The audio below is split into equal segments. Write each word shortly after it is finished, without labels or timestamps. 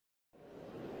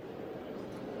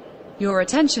Your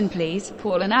attention, please.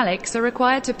 Paul and Alex are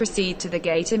required to proceed to the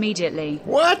gate immediately.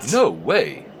 What? No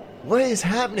way. What is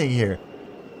happening here?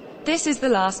 This is the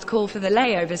last call for the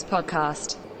Layovers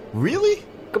podcast. Really?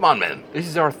 Come on, man. This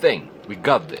is our thing. We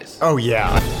got this. Oh,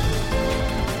 yeah.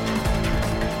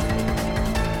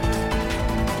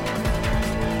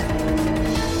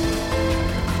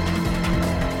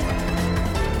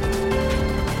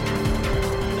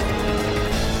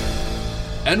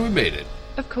 And we made it.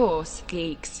 Of course,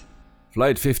 geeks.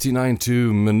 Flight 59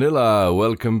 to Manila.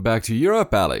 Welcome back to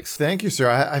Europe, Alex. Thank you, sir.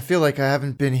 I feel like I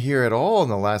haven't been here at all in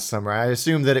the last summer. I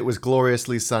assume that it was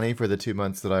gloriously sunny for the 2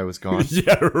 months that I was gone.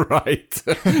 Yeah, right.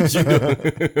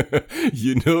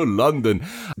 you know London.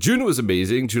 June was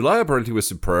amazing. July apparently was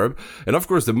superb. And of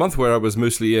course, the month where I was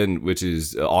mostly in, which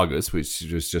is August, which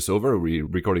was just over, we're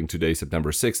recording today,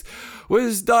 September 6th,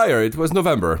 was dire. It was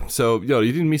November. So,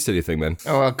 you didn't miss anything, man.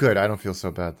 Oh, well, good. I don't feel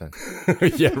so bad then.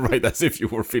 Yeah, right. As if you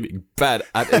were feeling bad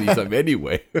at any time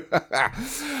anyway.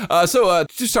 So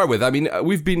to start with, I mean,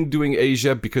 we've been doing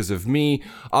Asia because of me.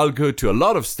 I'll go to a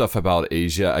lot of stuff about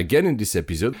Asia again in this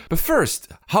episode. But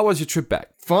first, how was your trip back?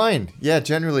 Fine. Yeah,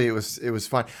 generally it was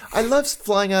fine. I love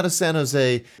flying out of San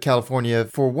Jose, California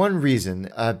for one reason,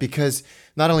 because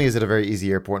not only is it a very easy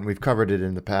airport, and we've covered it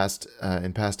in the past,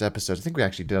 in past episodes. I think we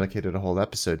actually dedicated a whole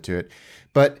episode to it.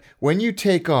 But when you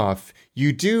take off,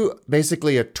 you do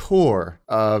basically a tour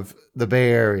of the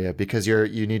Bay Area because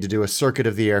you need to do a circuit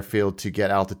of the airfield to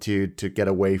get altitude, to get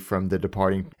away from the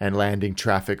departing and landing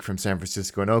traffic from San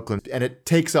Francisco and Oakland. And it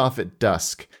takes off at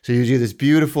dusk. So you do this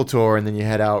beautiful tour and then you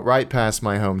head out right past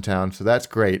my hometown. So that's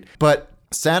great. But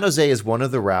San Jose is one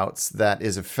of the routes that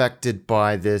is affected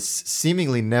by this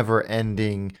seemingly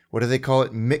never-ending, what do they call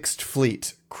it, mixed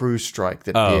fleet cruise strike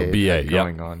that BA had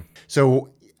going on. So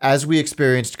as we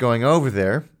experienced going over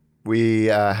there, we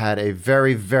had a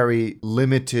very, very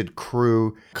limited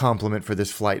crew complement for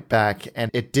this flight back,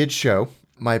 and it did show.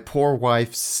 My poor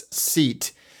wife's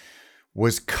seat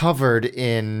was covered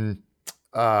in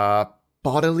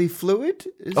bodily fluid.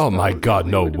 Oh my God,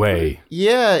 no way.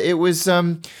 Yeah, it was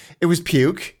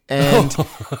puke, and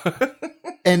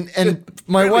and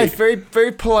my wife very,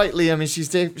 very politely, I mean,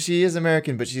 she is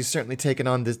American, but she's certainly taken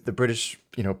on the British,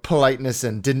 politeness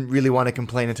and didn't really want to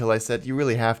complain until I said, you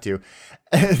really have to.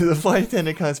 And the flight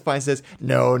attendant comes by and says,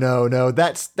 no,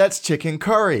 that's chicken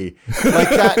curry. Like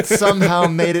that somehow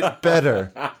made it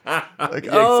better. Like,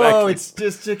 yeah, oh, exactly. It's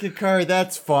just chicken curry.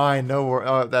 That's fine. No worries.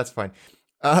 Oh, that's fine.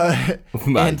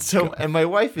 And my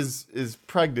wife is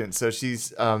pregnant, so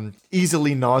she's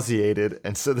easily nauseated,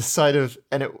 and so the sight of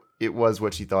it was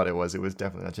what she thought it was. It was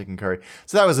definitely not chicken curry.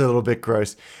 So that was a little bit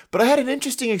gross. But I had an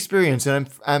interesting experience, and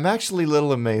I'm actually a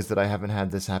little amazed that I haven't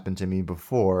had this happen to me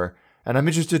before. And I'm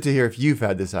interested to hear if you've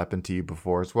had this happen to you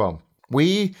before as well.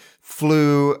 We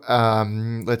flew,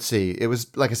 let's see, it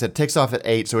was, like I said, takes off at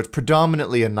 8, so it's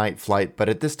predominantly a night flight, but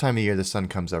at this time of year, the sun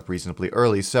comes up reasonably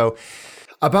early. So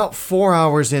about 4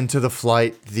 hours into the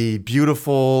flight, the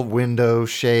beautiful window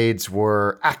shades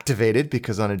were activated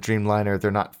because on a Dreamliner, they're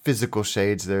not physical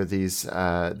shades. They're these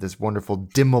this wonderful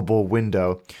dimmable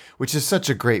window, which is such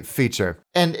a great feature.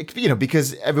 And,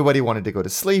 because everybody wanted to go to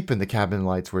sleep and the cabin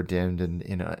lights were dimmed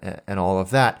and all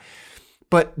of that.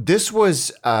 But this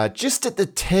was just at the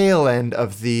tail end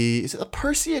of is it the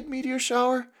Perseid meteor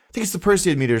shower? I think it's the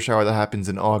Perseid meteor shower that happens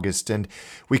in August. And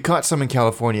we caught some in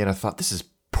California and I thought, this is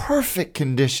perfect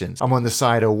conditions. I'm on the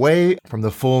side away from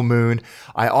the full moon.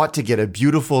 I ought to get a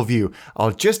beautiful view.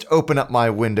 I'll just open up my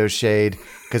window shade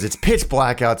because it's pitch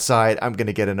black outside. I'm going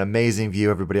to get an amazing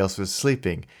view. Everybody else was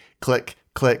sleeping. Click,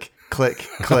 click, click,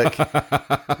 click.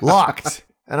 Locked.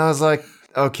 And I was like,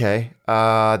 okay,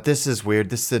 this is weird.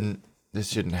 This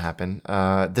shouldn't happen.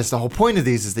 The whole point of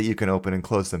these is that you can open and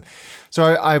close them. So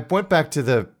I went back to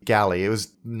the galley. It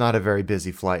was not a very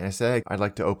busy flight. And I said, hey, I'd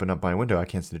like to open up my window. I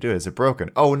can't seem to do it. Is it broken?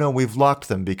 Oh, no, we've locked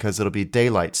them because it'll be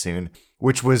daylight soon,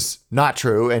 which was not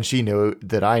true. And she knew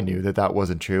that I knew that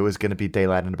wasn't true. It was going to be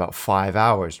daylight in about 5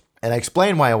 hours. And I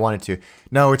explained why I wanted to.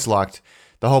 No, it's locked.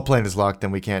 The whole plane is locked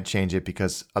and we can't change it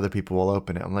because other people will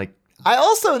open it. I'm like, I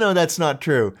also know that's not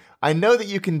true. I know that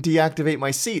you can deactivate my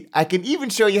seat. I can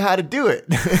even show you how to do it.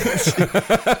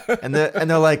 and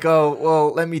they're like, oh,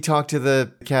 well, let me talk to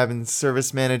the cabin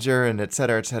service manager and et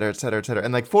cetera, et cetera, et cetera, et cetera.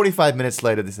 And like 45 minutes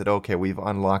later, they said, okay, we've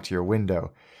unlocked your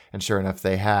window. And sure enough,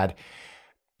 they had.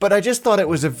 But I just thought it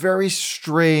was a very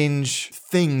strange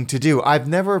thing to do. I've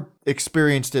never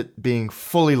experienced it being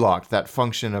fully locked, that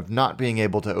function of not being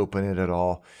able to open it at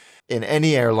all in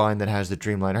any airline that has the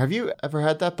Dreamliner. Have you ever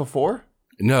had that before?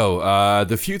 No,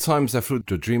 the few times I flew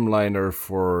the Dreamliner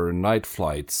for night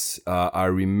flights, I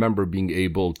remember being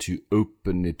able to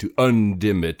open it, to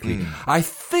undim it. I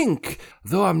think,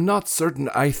 though I'm not certain,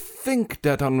 I think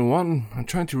that on one, I'm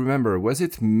trying to remember, was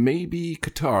it maybe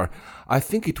Qatar? I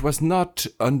think it was not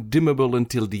undimmable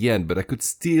until the end, but I could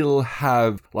still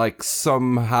have like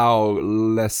somehow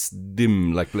less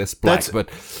dim, like less black. But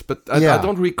I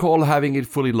don't recall having it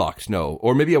fully locked, no.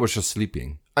 Or maybe I was just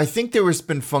sleeping. I think there has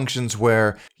been functions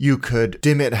where you could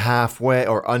dim it halfway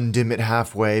or undim it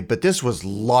halfway, but this was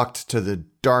locked to the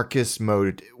darkest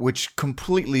mode, which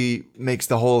completely makes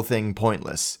the whole thing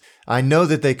pointless. I know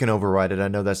that they can override it. I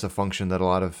know that's a function that a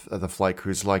lot of the flight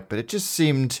crews like, but it just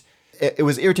seemed... It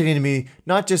was irritating to me,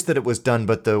 not just that it was done,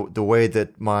 but the way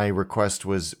that my request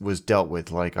was dealt with,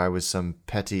 like I was some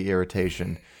petty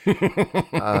irritation.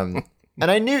 And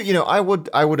I knew, I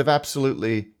would have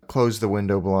absolutely closed the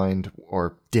window blind,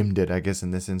 or dimmed it, I guess,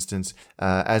 in this instance,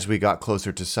 as we got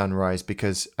closer to sunrise,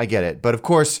 because I get it. But of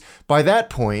course, by that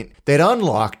point, they'd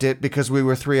unlocked it because we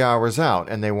were 3 hours out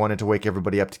and they wanted to wake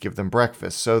everybody up to give them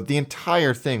breakfast. So the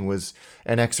entire thing was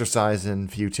an exercise in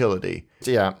futility.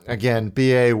 So yeah, again,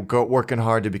 BA working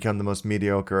hard to become the most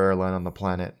mediocre airline on the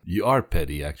planet. You are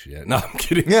petty, actually. No, I'm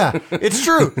kidding. Yeah, it's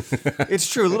true.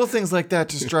 It's true. Little things like that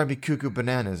just drive me cuckoo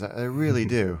bananas. I really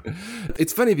do.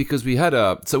 It's funny because we had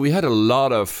a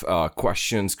lot of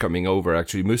questions coming over,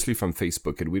 actually, mostly from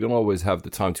Facebook, and we don't always have the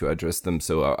time to address them.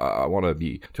 So I want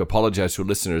to apologize to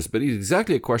listeners, but it's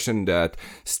exactly a question that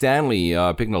Stanley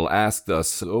Pignall asked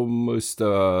us almost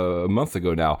a month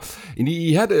ago now. And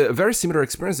he had a very similar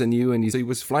experience than you, and he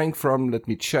was flying from, let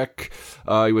me check,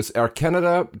 it was Air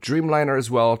Canada, Dreamliner as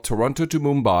well, Toronto to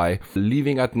Mumbai,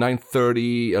 leaving at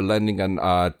 9:30, landing at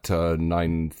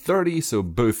 9:30, so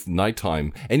both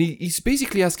nighttime. And he's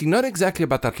basically asking not exactly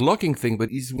about that locking thing, but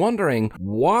he's wondering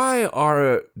why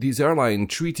are these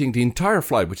airlines treating the entire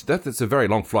flight, which that's a very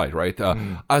long flight, right,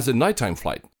 as a nighttime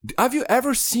flight. Have you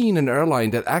ever seen an airline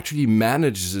that actually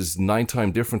manages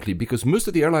nighttime differently? Because most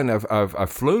of the airline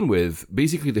I've flown with,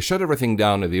 basically they shut everything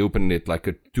down and they open it like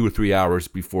 2 or 3 hours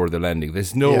before the landing.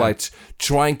 There's no like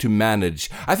trying to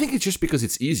manage. I think it's just because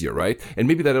it's easier, right? And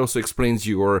maybe that also explains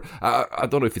your, I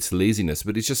don't know if it's laziness,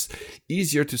 but it's just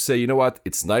easier to say, you know what,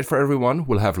 it's night for everyone.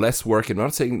 We'll have less work. And I'm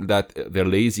not saying that they're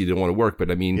lazy, they don't want to work, but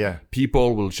I mean,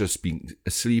 people will just be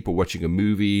asleep or watching a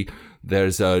movie.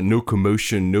 There's no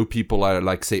commotion. No people are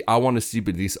like say, I want to sleep,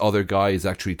 but this other guy is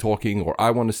actually talking, or I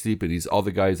want to sleep, and this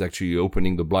other guy is actually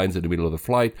opening the blinds in the middle of the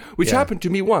flight, which happened to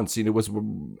me once. It was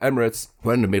Emirates.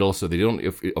 We're in the middle, so they don't.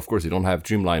 Of course, they don't have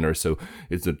Dreamliner, so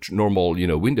it's a normal,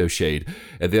 window shade.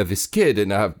 And they have this kid,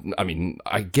 and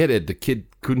I get it. The kid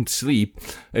couldn't sleep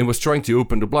and was trying to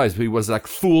open the blinds, but it was like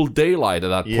full daylight at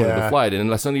that point of the flight, and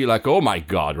suddenly you're like, oh my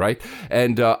god, right?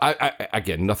 And I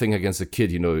again, nothing against the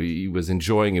kid, he was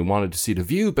enjoying and wanted to see the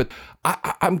view, but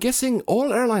I'm guessing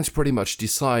all airlines pretty much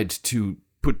decide to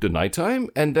put the nighttime,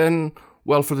 and then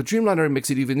well, for the Dreamliner, it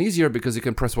makes it even easier because you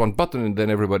can press one button and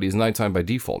then everybody's nighttime by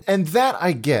default. And that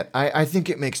I get. I think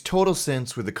it makes total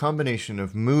sense with the combination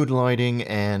of mood lighting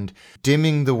and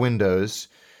dimming the windows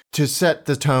to set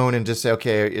the tone and just say,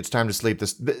 okay, it's time to sleep.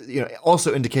 This,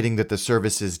 also indicating that the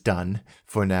service is done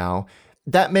for now.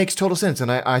 That makes total sense,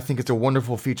 and I think it's a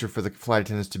wonderful feature for the flight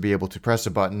attendants to be able to press a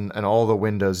button and all the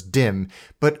windows dim,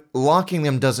 but locking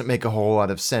them doesn't make a whole lot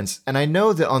of sense. And I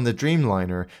know that on the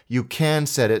Dreamliner, you can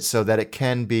set it so that it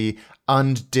can be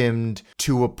undimmed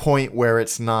to a point where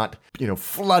it's not,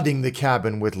 flooding the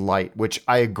cabin with light, which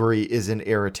I agree is an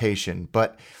irritation.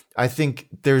 But I think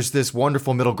there's this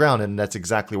wonderful middle ground, and that's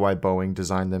exactly why Boeing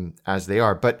designed them as they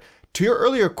are. But to your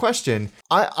earlier question,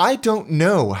 I don't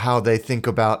know how they think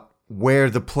about where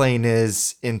the plane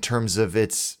is in terms of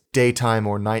its daytime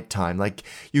or nighttime. Like,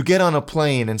 you get on a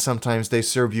plane and sometimes they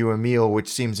serve you a meal which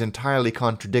seems entirely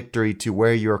contradictory to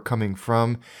where you're coming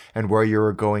from and where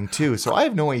you're going to. So I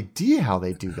have no idea how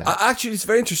they do that. Actually, it's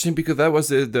very interesting because that was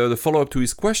the follow-up to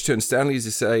his question. Stanley is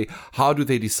to say, how do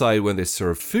they decide when they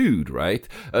serve food, right?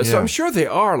 So I'm sure there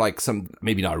are like some,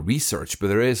 maybe not research, but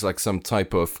there is like some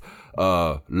type of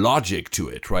logic to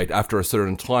it, right? After a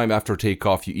certain time, after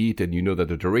takeoff, you eat, and you know that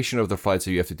the duration of the flight,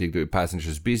 so you have to take the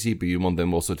passengers busy, but you want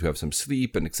them also to have some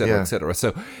sleep, and etc., etc.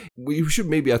 So we should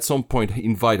maybe at some point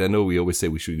invite, I know we always say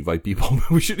we should invite people,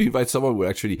 but we should invite someone who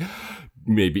actually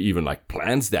maybe even like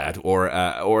plans that,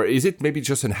 or is it maybe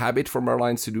just a habit from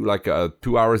airlines to do like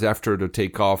 2 hours after the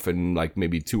takeoff and like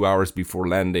maybe 2 hours before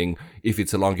landing, if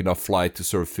it's a long enough flight to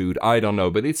serve food? I don't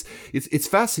know, but it's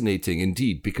fascinating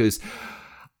indeed, because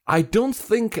I don't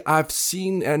think I've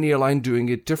seen any airline doing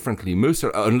it differently.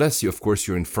 Unless of course,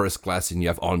 you're in first class and you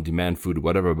have on-demand food or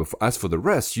whatever. But as for the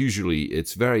rest, usually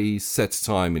it's very set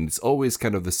time and it's always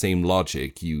kind of the same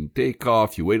logic. You take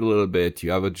off, you wait a little bit,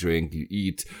 you have a drink, you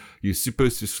eat. You're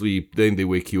supposed to sleep, then they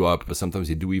wake you up, but sometimes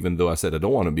they do, even though I said I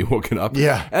don't want to be woken up.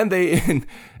 Yeah. And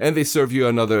they serve you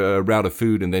another round of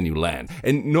food, and then you land.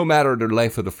 And no matter the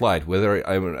length of the flight, whether,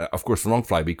 of course, a long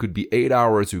flight, but it could be 8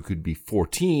 hours, or it could be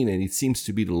 14, and it seems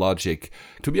to be the logic.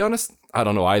 To be honest, I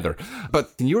don't know either.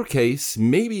 But in your case,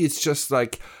 maybe it's just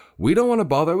like, we don't want to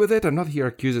bother with it. I'm not here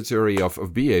accusatory of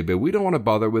BA, but we don't want to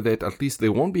bother with it. At least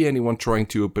there won't be anyone trying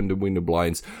to open the window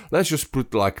blinds. Let's just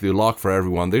put like the lock for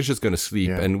everyone. They're just going to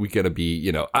sleep and we're going to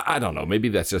be, I don't know. Maybe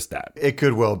that's just that. It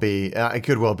could well be. It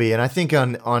could well be. And I think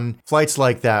on flights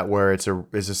like that, where is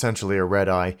essentially a red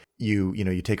eye,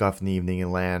 you take off in the evening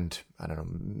and land, I don't know,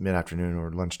 mid-afternoon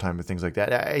or lunchtime or things like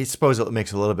that. I suppose it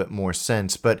makes a little bit more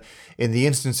sense. But in the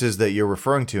instances that you're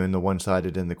referring to in the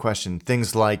one-sided in the question,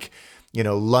 things like,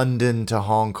 London to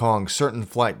Hong Kong, certain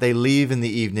flight, they leave in the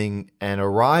evening and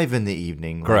arrive in the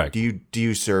evening. Correct. Like, do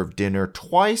you serve dinner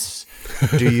twice?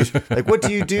 Do you what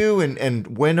do you do?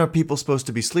 And when are people supposed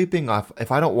to be sleeping? If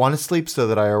I don't want to sleep, so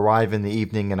that I arrive in the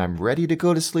evening and I'm ready to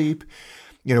go to sleep.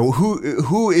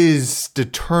 Who is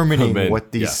determining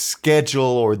what the schedule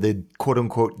or the quote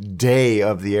unquote day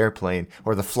of the airplane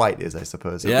or the flight is, I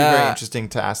suppose. It'd be very interesting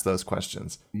to ask those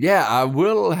questions. Yeah, I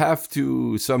will have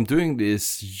to. So I'm doing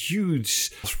this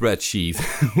huge spreadsheet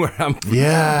where I'm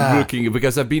looking,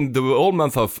 because I've been the whole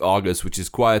month of August, which is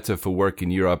quieter for work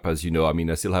in Europe, as you know. I mean,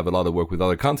 I still have a lot of work with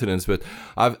other continents, but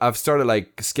I've started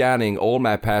like scanning all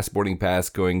my boarding pass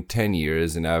going 10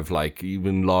 years, and I've like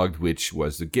even logged which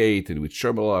was the gate and which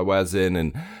terminal I was in,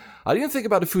 and I didn't think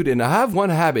about the food. And I have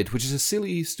one habit, which is a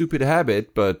silly, stupid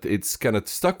habit, but it's kind of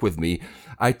stuck with me.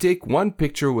 I take one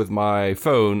picture with my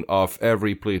phone of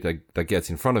every plate that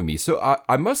gets in front of me. So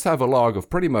I must have a log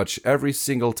of pretty much every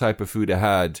single type of food I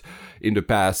had in the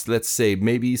past, let's say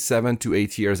maybe 7 to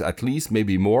 8 years at least,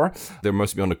 maybe more. There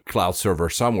must be on a cloud server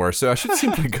somewhere. So I should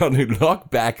simply go and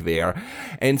log back there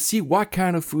and see what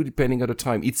kind of food, depending on the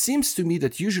time. It seems to me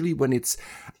that usually when it's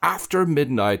after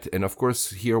midnight, and of course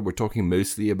here we're talking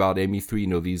mostly about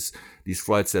ME3, these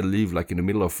flights that leave like in the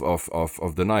middle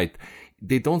of the night,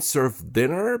 they don't serve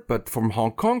dinner. But from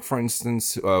Hong Kong, for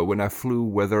instance, when I flew,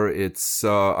 whether it's,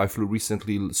 I flew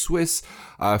recently Swiss,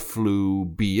 I flew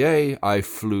BA, I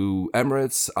flew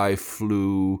Emirates, I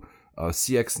flew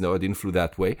CX, no, I didn't flew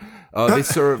that way. They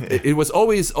serve, it was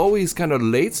always kind of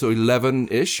late, so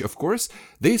 11-ish, of course.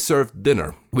 They served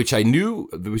dinner, which I knew,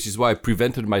 which is why I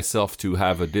prevented myself to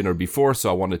have a dinner before, so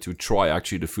I wanted to try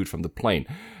actually the food from the plane.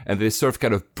 And they serve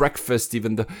kind of breakfast,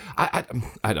 even I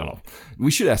don't know. We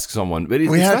should ask someone. But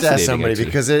we have to ask somebody, actually.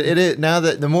 Because it is, now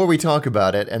that the more we talk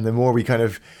about it and the more we kind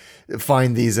of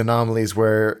find these anomalies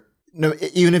where,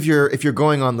 even if you're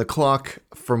going on the clock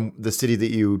from the city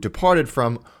that you departed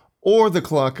from, or the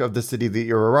clock of the city that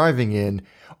you're arriving in,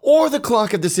 or the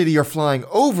clock of the city you're flying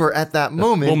over at that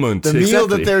moment, the meal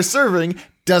that they're serving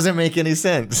doesn't make any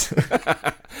sense.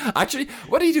 Actually,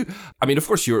 what do you do? I mean, of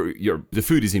course, the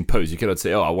food is imposed. You cannot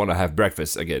say, "Oh, I want to have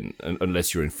breakfast," again,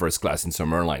 unless you're in first class in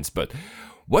some airlines. But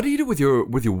what do you do with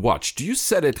your watch? Do you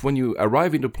set it when you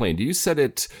arrive in the plane? Do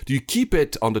you keep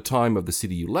it on the time of the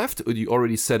city you left, or do you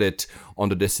already set it on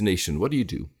the destination? What do you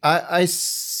do?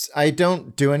 I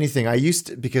don't do anything. I used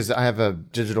to, because I have a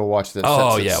digital watch that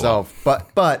sets itself. Well.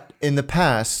 But in the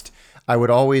past, I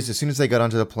would always, as soon as I got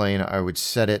onto the plane, I would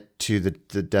set it to the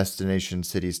destination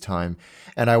city's time.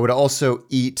 And I would also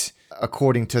eat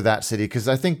according to that city, because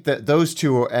I think that those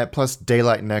two, plus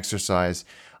daylight and exercise,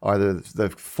 are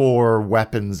the four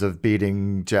weapons of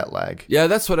beating jet lag. Yeah,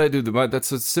 that's what I do.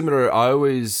 That's a similar. I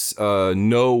always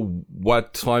know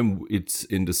what time it's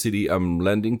in the city I'm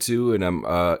landing to, and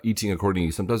I'm eating accordingly.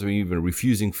 Sometimes I'm even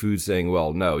refusing food, saying,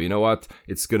 well, no, you know what?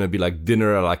 It's going to be like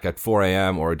dinner like at 4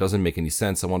 a.m. or it doesn't make any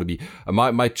sense. I want to be...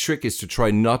 My trick is to try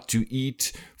not to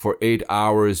eat for 8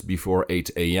 hours before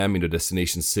 8 a.m. in the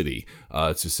destination city.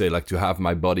 To say, like, to have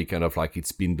my body kind of like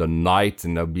it's been the night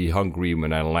and I'll be hungry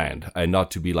when I land, and not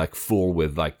to be like full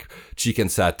with like chicken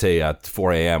satay at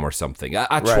 4 a.m. or something.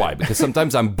 I try, because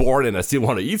sometimes I'm bored and I still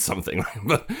want to eat something.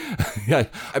 But yeah,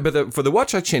 for the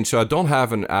watch I changed, so I don't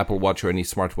have an Apple Watch or any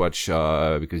smartwatch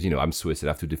because I'm Swiss and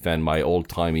I have to defend my old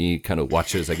timey kind of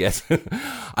watches, I guess.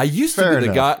 I used to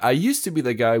be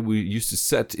the guy who used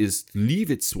to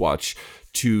leave its watch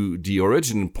to the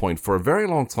origin point for a very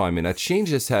long time, and I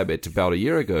changed this habit about a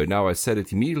year ago. Now I set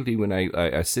it immediately when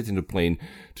I sit in the plane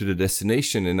to the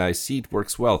destination, and I see it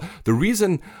works well. The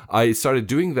reason I started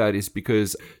doing that is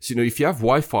because, if you have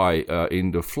Wi-Fi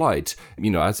in the flight,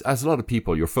 as a lot of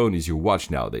people, your phone is your watch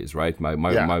nowadays, right?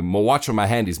 My watch on my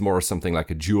hand is more something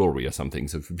like a jewelry or something.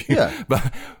 So,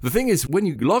 but the thing is, when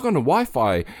you log on to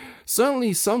Wi-Fi,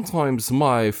 suddenly sometimes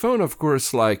my phone, of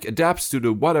course, adapts to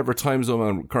the whatever time zone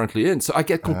I'm currently in. So I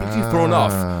get completely thrown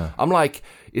off. I'm like,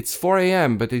 it's 4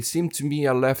 a.m., but it seemed to me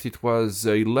I left, it was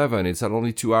 11. It's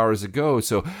only 2 hours ago.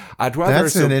 So I'd rather...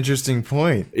 That's an interesting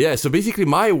point. Yeah, so basically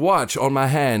my watch on my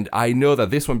hand, I know that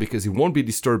this one, because it won't be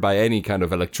disturbed by any kind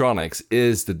of electronics,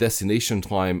 is the destination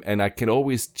time. And I can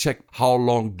always check how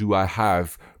long do I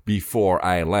have before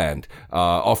I land.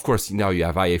 Of course, now you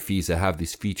have IFEs that have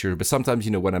this feature, but sometimes,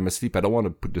 when I'm asleep, I don't want to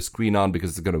put the screen on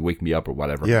because it's going to wake me up or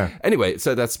whatever. Yeah. Anyway,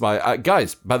 so that's my...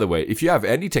 guys, by the way, if you have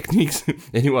any techniques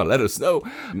and you want to let us know...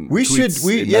 We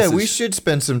should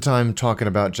spend some time talking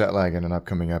about jet lag in an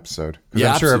upcoming episode.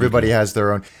 Yeah, I'm sure everybody has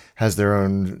their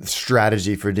own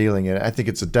strategy for dealing it. I think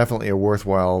it's definitely a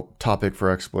worthwhile topic for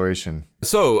exploration.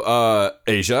 So,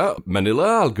 Asia,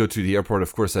 Manila, I'll go to the airport,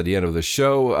 of course, at the end of the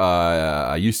show.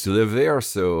 I used to live there,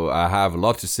 so I have a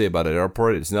lot to say about the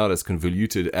airport. It's not as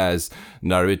convoluted as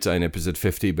Narita in episode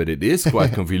 50, but it is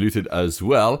quite convoluted as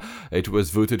well. It was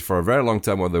voted for a very long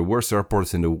time one of the worst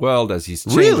airports in the world, as he's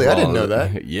changed. Really? I didn't know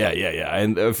that. Yeah.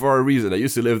 And for a reason. I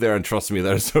used to live there, and trust me,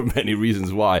 there are so many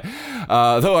reasons why.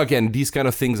 Though, again, these kind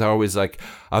of things are always like...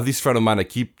 I have this friend of mine, I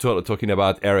keep talking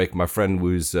about Eric, my friend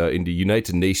who's in the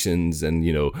United Nations and,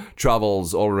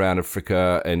 travels all around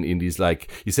Africa, and in these,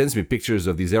 he sends me pictures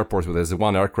of these airports where there's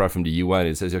one aircraft from the UN, and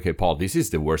it says, okay, Paul, this is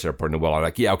the worst airport in the world. I'm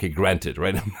like, yeah, okay, granted,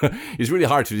 right? It's really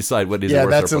hard to decide what is the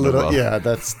worst airport in the world. Yeah,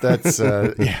 that's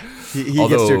yeah. He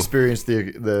gets to experience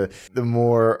the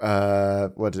more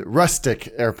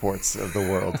rustic airports of the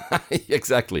world.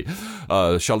 Exactly.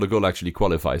 Charles de Gaulle actually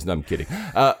qualifies. No, I'm kidding.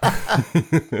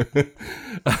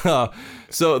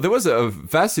 So there was a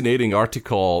fascinating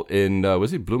article in,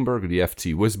 was it Bloomberg or the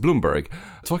FT? It was Bloomberg,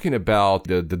 talking about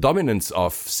the dominance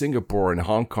of Singapore and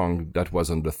Hong Kong that was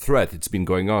under threat. It's been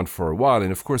going on for a while.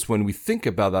 And of course, when we think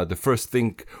about that, the first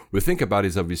thing we think about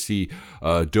is obviously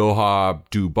Doha,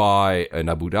 Dubai, and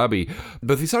Abu Dhabi.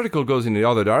 But this article goes in the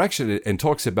other direction and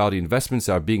talks about the investments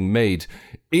that are being made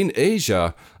in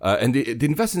Asia, and the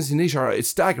investments in Asia are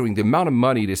staggering. The amount of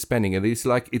money they're spending, and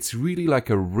it's really like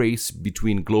a race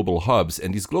between global hubs.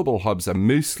 And these global hubs are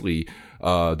mostly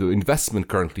the investment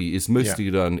currently is mostly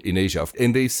done in Asia.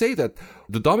 And they say that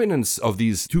the dominance of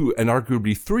these two, and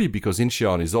arguably three, because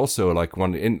Incheon is also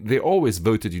one, and they always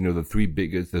voted,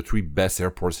 the three best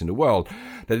airports in the world,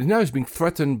 that it now is being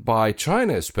threatened by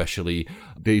China, especially.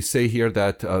 They say here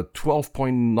that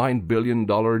 $12.9 billion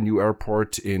new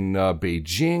airport in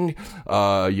Beijing.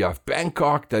 You have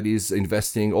Bangkok that is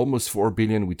investing almost $4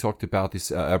 billion. We talked about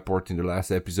this airport in the last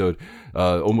episode.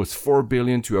 Almost $4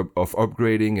 billion of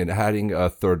upgrading and adding a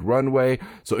third runway.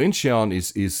 So Incheon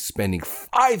is spending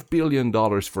 $5 billion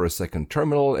for a second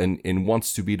terminal and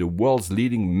wants to be the world's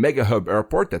leading mega hub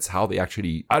airport. That's how they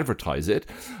actually advertise it.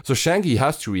 So Changi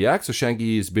has to react. So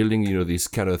Changi is building, this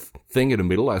kind of thing in the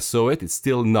middle. I saw it. It's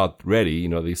still not ready.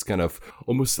 This kind of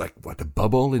almost like a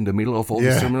bubble in the middle of all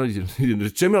these terminals. The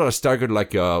terminals are staggered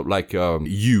like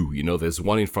U. There's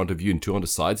one in front of you and two on the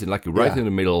sides, and right in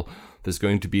the middle. There's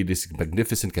going to be this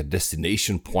magnificent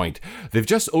destination point. They've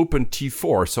just opened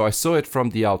T4, so I saw it from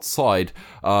the outside.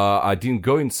 I didn't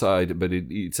go inside, but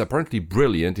it's apparently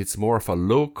brilliant. It's more of a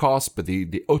low cost, but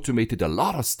they automated a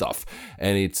lot of stuff.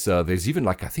 And it's there's even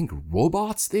I think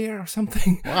robots there or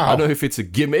something. Wow. I don't know if it's a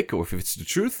gimmick or if it's the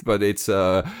truth, but it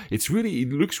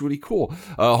looks really cool.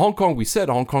 Hong Kong, we said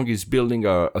Hong Kong is building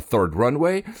a third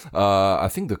runway. I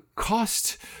think the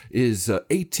cost is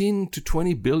 $18 to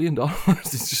 $20 billion.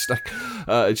 It's just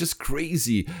it's just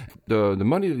crazy. The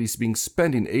money that is being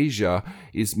spent in Asia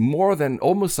is more than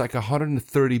almost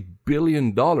 $130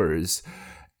 billion.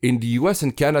 In the US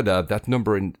and Canada, that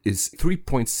number is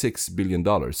 $3.6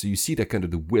 billion. So you see that kind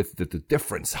of the width, the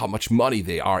difference, how much money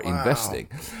they are investing.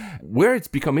 Where it's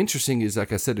become interesting is,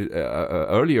 like I said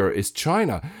earlier, is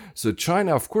China. So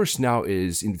China, of course, now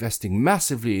is investing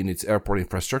massively in its airport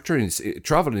infrastructure, in its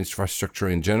travel infrastructure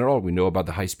in general. We know about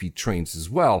the high-speed trains as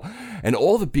well. And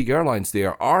all the big airlines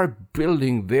there are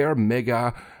building their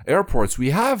mega airports.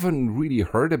 We haven't really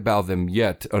heard about them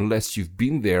yet unless you've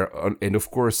been there. And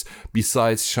of course,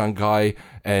 besides Shanghai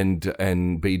and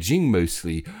Beijing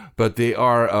mostly. But they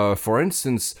are, for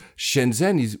instance,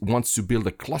 Shenzhen wants to build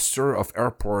a cluster of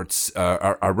airports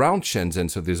around Shenzhen.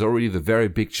 So there's already the very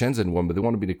big Shenzhen one, but they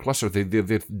want to be the cluster.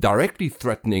 They're directly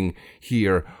threatening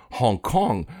here Hong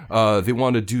Kong. They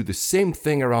want to do the same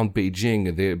thing around Beijing.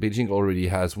 Beijing already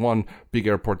has one big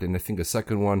airport, and I think a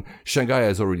second one. Shanghai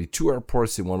has already 2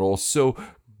 airports. They want to also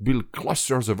build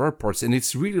clusters of airports, and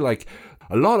it's really like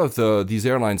a lot of these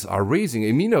airlines are raising.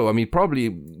 Probably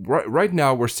right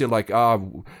now we're still like,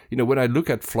 when I look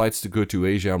at flights to go to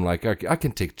Asia, I'm like, I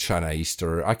can take China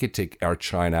Eastern, I could take Air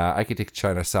China, I could take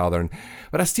China Southern,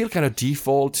 but I still kind of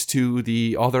default to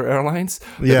the other airlines.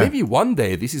 But maybe one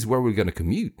day this is where we're going to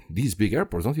commute, these big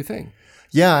airports, don't you think?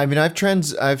 Yeah, I mean, I've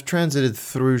transited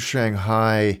through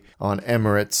Shanghai on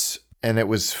Emirates, and it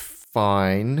was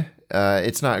fine.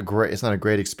 It's not great. It's not a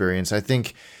great experience. I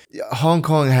think Hong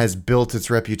Kong has built its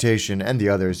reputation, and the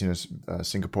others,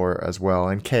 Singapore as well,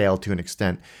 and KL to an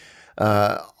extent,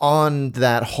 on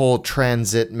that whole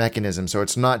transit mechanism. So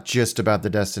it's not just about the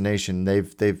destination.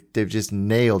 They've just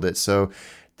nailed it. So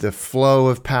the flow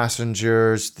of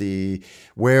passengers,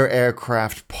 where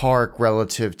aircraft park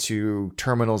relative to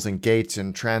terminals and gates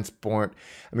and transport.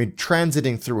 I mean,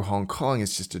 transiting through Hong Kong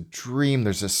is just a dream.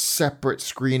 There's a separate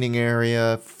screening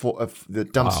area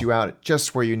that dumps you out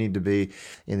just where you need to be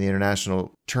in the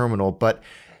international terminal. But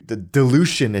the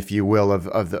dilution, if you will,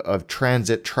 of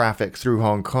transit traffic through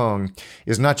Hong Kong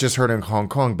is not just hurting Hong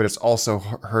Kong, but it's also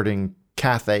hurting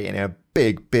Cathay in a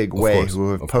big way,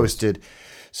 who have posted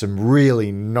some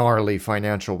really gnarly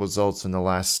financial results in the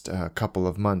last couple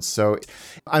of months. So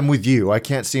I'm with you. I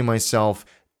can't see myself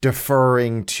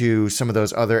deferring to some of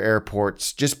those other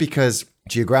airports just because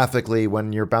geographically,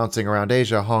 when you're bouncing around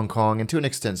Asia, Hong Kong, and to an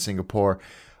extent Singapore,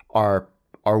 are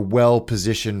well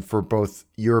positioned for both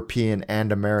European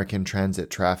and American transit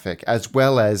traffic, as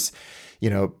well as,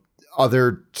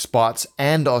 other spots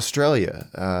and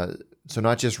Australia. So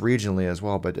not just regionally as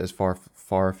well, but as far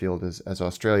afield as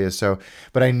Australia. So,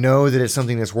 but I know that it's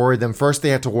something that's worried them. First, they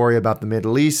have to worry about the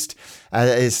Middle East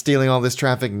is stealing all this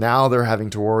traffic. Now they're having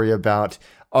to worry about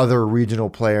other regional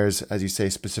players, as you say,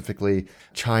 specifically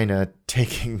China,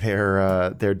 taking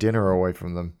their dinner away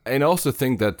from them. And I also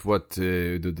think that what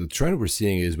the trend we're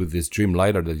seeing is with this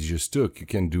Dreamliner that you just took, you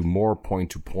can do more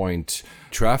point-to-point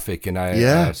traffic.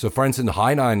 And so for instance,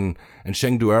 Hainan and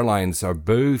Chengdu Airlines are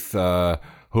both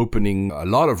opening a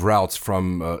lot of routes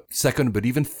from second, but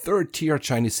even third-tier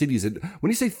Chinese cities. And when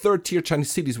you say third-tier Chinese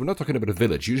cities, we're not talking about a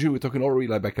village. Usually we're talking already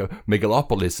like a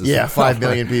megalopolis. 5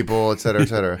 million people, et cetera, et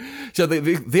cetera. So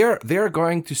they're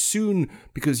going to soon,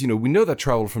 because, we know that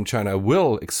travel from China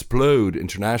will explode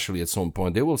internationally at some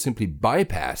point. They will simply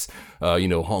bypass,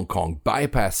 Hong Kong,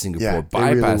 bypass Singapore,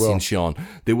 bypass Incheon.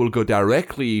 They will go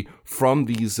directly from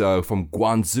these, from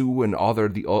Guangzhou and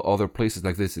other places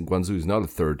like this. And Guangzhou is not a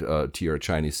third-tier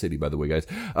Chinese city, by the way, guys.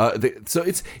 So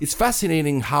it's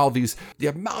fascinating how the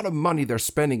amount of money they're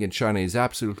spending in China is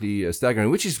absolutely staggering,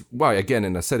 which is why, again,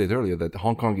 and I said it earlier, that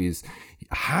Hong Kong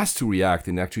has to react,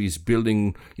 and actually is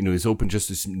building, is open just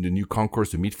the new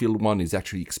concourse, the midfield one is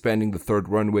actually expanding the third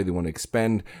runway. They want to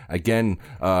expand again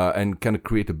and kind of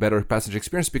create a better passenger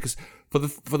experience, because for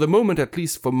the moment, at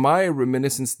least for my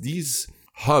reminiscence, these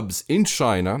hubs in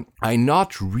China are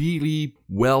not really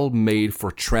well made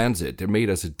for transit. They're made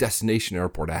as a destination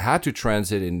airport. I had to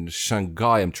transit in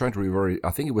Shanghai. I'm trying to remember.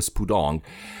 I think it was Pudong,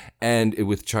 and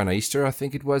with China Eastern, I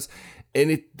think it was.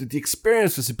 And the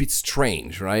experience was a bit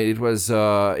strange, right? It was,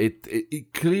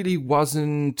 it clearly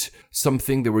wasn't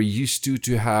something they were used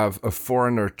to have a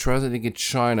foreigner transiting in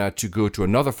China to go to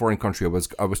another foreign country. I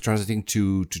was transiting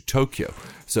to Tokyo.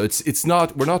 So it's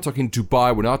not, we're not talking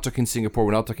Dubai, we're not talking Singapore,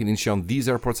 we're not talking Incheon. These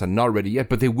airports are not ready yet,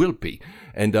 but they will be.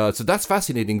 And, so that's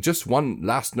fascinating. Just one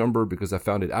last number, because I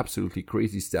found it absolutely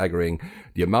crazy staggering.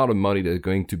 The amount of money that is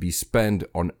going to be spent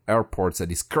on airports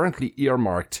that is currently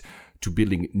earmarked to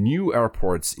building new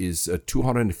airports is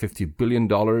 $250 billion.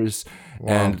 Wow.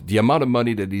 And the amount of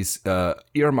money that is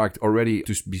earmarked already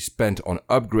to be spent on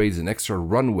upgrades and extra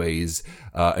runways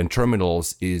and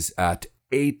terminals is at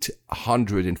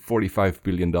 $845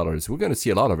 billion. We're going to see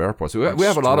a lot of airports. We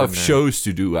have a lot of shows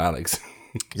to do, Alex.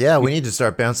 Yeah, we need to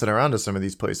start bouncing around to some of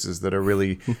these places that are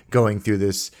really going through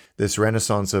this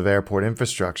renaissance of airport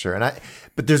infrastructure.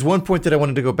 But there's one point that I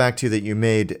wanted to go back to that you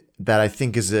made that I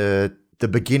think is the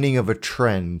beginning of a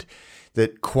trend,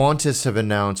 that Qantas have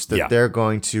announced that they're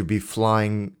going to be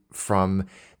flying from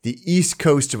the east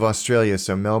coast of Australia,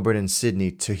 so Melbourne and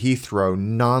Sydney, to Heathrow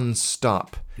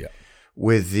non-stop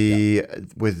with the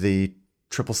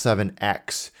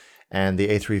 777X and the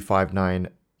A350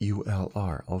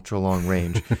 ULR, ultra long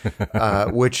range,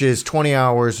 which is 20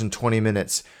 hours and 20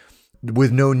 minutes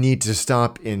with no need to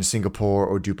stop in Singapore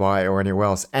or Dubai or anywhere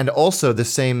else. And also the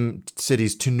same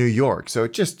cities to New York. So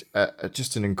just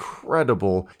an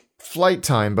incredible flight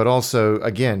time, but also,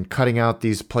 again, cutting out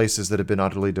these places that have been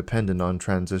utterly dependent on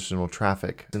transitional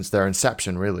traffic since their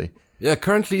inception, really. Yeah,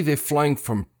 currently they're flying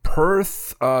from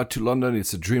Perth to London.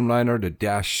 It's a Dreamliner, the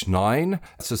Dash 9.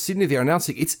 So Sydney, they're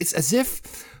announcing, it's as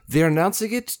if they're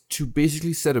announcing it to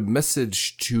basically send a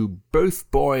message to both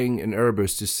Boeing and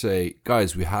Airbus to say,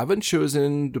 guys, we haven't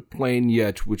chosen the plane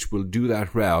yet which will do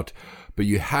that route, but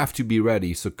you have to be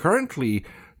ready. So currently,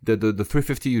 the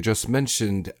 350 you just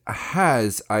mentioned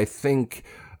has, I think,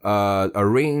 a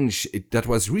range that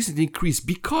was recently increased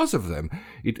because of them.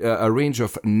 A range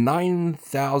of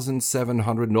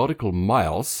 9,700 nautical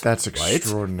miles. That's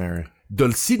extraordinary. Right?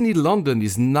 The Sydney-London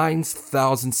is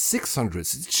 9,600.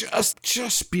 It's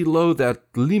just below that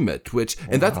limit,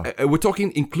 and that we're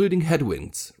talking including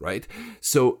headwinds, right?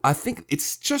 So I think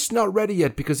it's just not ready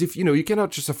yet because if, you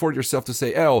cannot just afford yourself to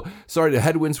say, oh, sorry, the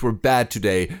headwinds were bad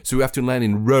today, so we have to land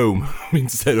in Rome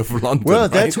instead of London. Well,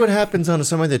 right? That's what happens on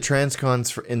some of the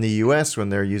transcons in the US when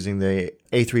they're using the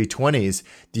A320s.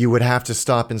 You would have to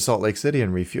stop in Salt Lake City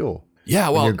and refuel. Yeah,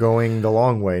 well, when you're going the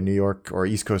long way, New York or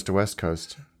East Coast to West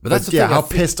Coast. But that's the thing, how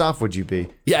pissed off would you be?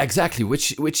 Yeah, exactly.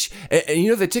 Which,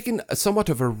 they're taking somewhat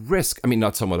of a risk. I mean,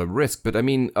 not somewhat of a risk, but I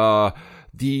mean,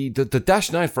 the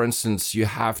Dash 9, for instance, you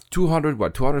have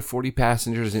 240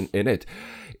 passengers in it.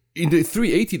 In the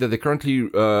 380 that they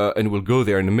currently, and we'll go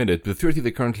there in a minute, the 380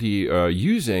 they're currently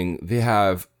using, they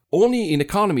have only in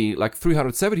economy like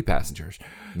 370 passengers.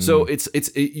 So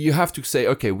you have to say,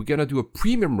 okay, we're going to do a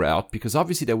premium route because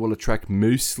obviously that will attract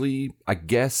mostly, I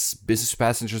guess, business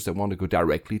passengers that want to go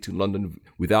directly to London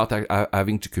without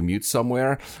having to commute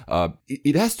somewhere.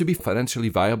 It has to be financially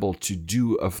viable to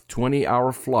do a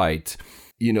 20-hour flight.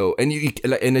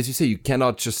 And as you say, you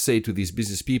cannot just say to these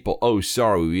business people, oh,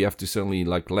 sorry, we have to suddenly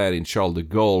land in Charles de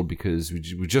Gaulle because we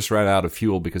just ran out of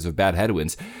fuel because of bad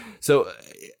headwinds. So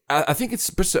I think it's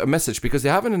just a message because they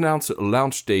haven't announced a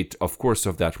launch date, of course,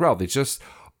 of that route. They just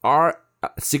are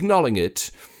signaling it.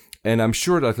 And I'm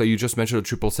sure that, like you just mentioned,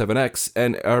 the 777X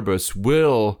and Airbus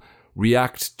will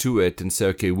react to it and say,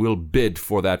 okay, we'll bid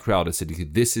for that route. I said,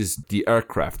 this is the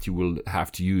aircraft you will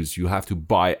have to use. You have to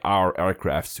buy our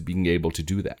aircraft to being able to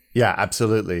do that. Yeah,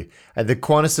 absolutely. The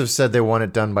Qantas have said they want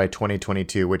it done by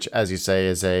 2022, which, as you say,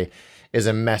 is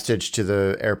a message to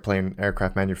the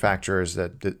aircraft manufacturers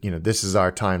that this is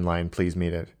our timeline. Please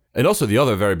meet it. And also the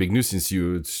other very big news since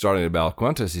you started about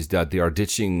Qantas is that they are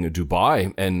ditching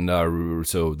Dubai. And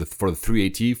for the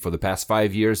 380, for the past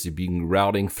 5 years, they've been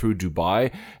routing through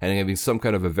Dubai and having some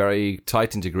kind of a very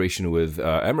tight integration with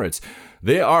Emirates.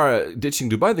 They are ditching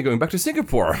Dubai. They're going back to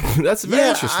Singapore. That's very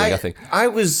interesting, I think. I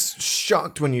was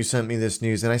shocked when you sent me this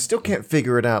news, and I still can't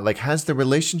figure it out. Has the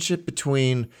relationship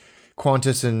between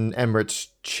Qantas and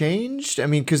Emirates changed? I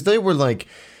mean, because they were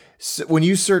when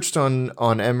you searched on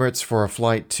Emirates for a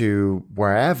flight to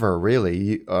wherever,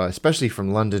 really, especially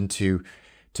from London to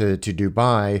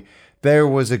Dubai, there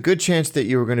was a good chance that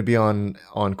you were going to be on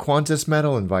Qantas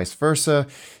metal and vice versa.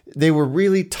 They were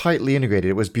really tightly integrated.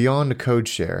 It was beyond a code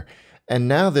share. And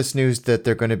now this news that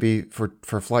they're going to be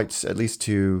for flights at least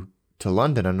to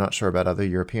London, I'm not sure about other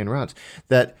European routes,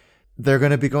 that they're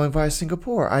going to be going via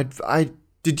Singapore.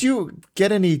 Did you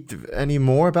get any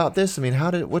more about this? I mean,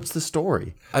 what's the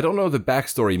story? I don't know the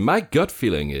backstory. My gut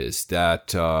feeling is that,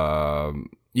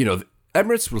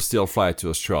 Emirates will still fly to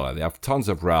Australia. They have tons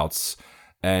of routes.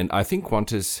 And I think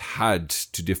Qantas had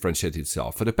to differentiate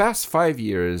itself. For the past 5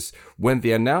 years, when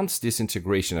they announced this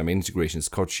integration, integration is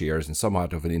code shares and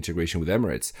somewhat of an integration with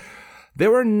Emirates, they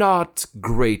were not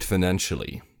great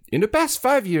financially. In the past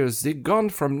 5 years, they've gone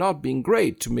from not being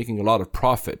great to making a lot of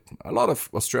profit. A lot of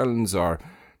Australians are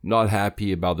not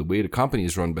happy about the way the company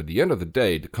is run, but at the end of the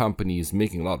day, the company is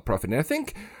making a lot of profit. And I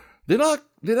think they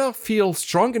don't feel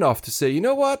strong enough to say, you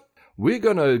know what, we're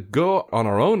going to go on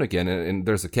our own again. And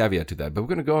there's a caveat to that, but we're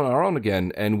going to go on our own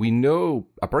again. And we know,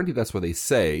 apparently that's what they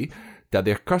say, that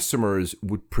their customers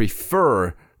would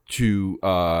prefer to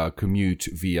commute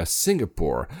via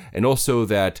Singapore, and also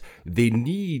that they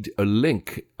need a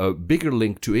bigger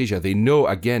link to Asia. They know,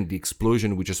 again, the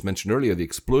explosion we just mentioned earlier, the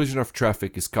explosion of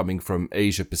traffic is coming from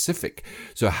Asia Pacific.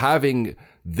 So having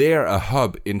there a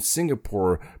hub in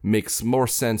Singapore makes more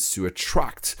sense to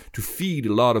feed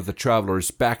a lot of the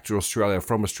travelers back to Australia,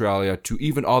 from Australia to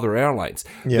even other airlines.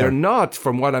 Yeah. They're not,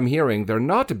 from what I'm hearing, they're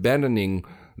not abandoning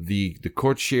the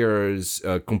code shares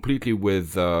completely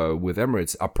with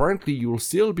Emirates. Apparently, you'll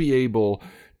still be able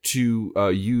to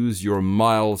use your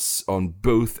miles on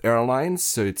both airlines.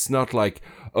 So it's not like,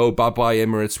 oh, bye-bye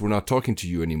Emirates, we're not talking to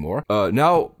you anymore.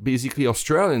 Now, basically,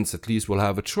 Australians at least will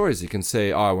have a choice. They can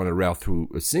say, I want to route through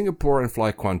Singapore and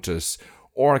fly Qantas,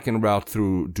 or I can route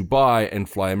through Dubai and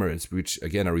fly Emirates, which,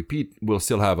 again, I repeat, will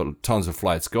still have tons of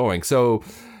flights going. So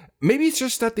maybe it's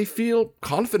just that they feel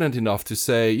confident enough to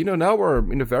say, now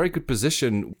we're in a very good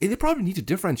position. They probably need to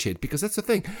differentiate, because that's the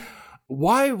thing.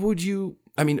 Why would you,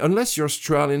 unless you're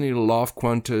Australian, you love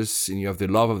Qantas and you have the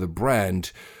love of the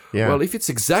brand. Yeah. Well, if it's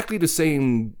exactly the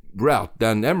same route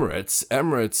than Emirates,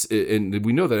 and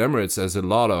we know that Emirates has a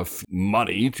lot of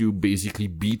money to basically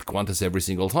beat Qantas every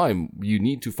single time. You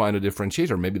need to find a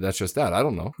differentiator. Maybe that's just that. I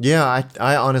don't know. Yeah,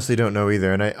 I honestly don't know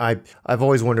either. And I've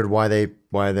always wondered why they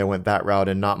went that route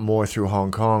and not more through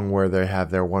Hong Kong, where they have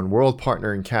their One World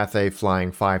partner in Cathay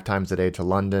flying 5 times a day to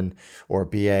London, or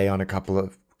BA on a couple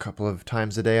of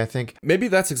times a day, I think. Maybe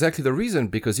that's exactly the reason,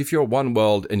 because if you're One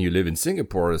World and you live in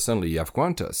Singapore, suddenly you have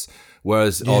Qantas.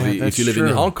 Whereas if you live in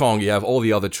Hong Kong, you have all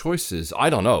the other choices. I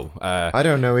don't know. I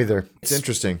don't know either. It's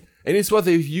interesting. And it's what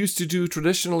they used to do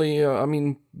traditionally.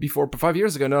 Before 5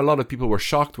 years ago, a lot of people were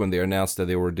shocked when they announced that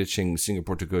they were ditching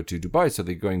Singapore to go to Dubai. So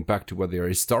they're going back to what their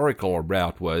historical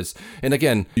route was. And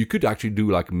again, you could actually do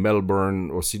like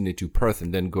Melbourne or Sydney to Perth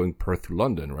and then going Perth to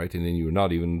London, right? And then you're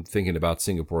not even thinking about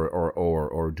Singapore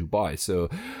or Dubai. So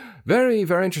very,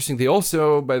 very interesting. They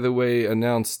also, by the way,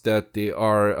 announced that they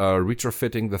are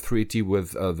retrofitting the 380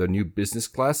 with the new business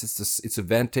class. It's a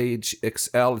Vantage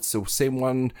XL. It's the same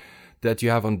one that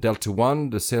you have on Delta One,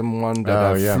 the same one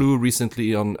that flew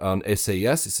recently on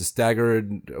SAS. It's a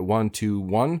staggered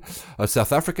 1-2-1.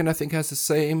 South African, I think, has the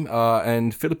same.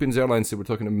 And Philippines Airlines, they were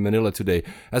talking to Manila today,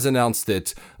 has announced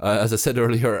it. As I said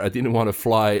earlier, I didn't want to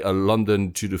fly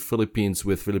London to the Philippines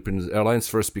with Philippines Airlines,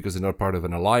 first because they're not part of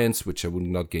an alliance, which I would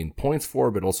not gain points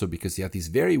for, but also because they have these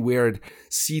very weird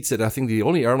seats that I think the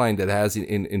only airline that has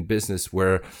in business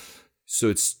where... So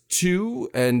it's 2,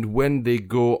 and when they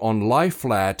go on lie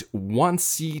flat, one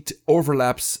seat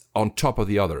overlaps on top of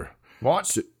the other. What?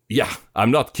 So, yeah, I'm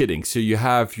not kidding. So you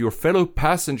have your fellow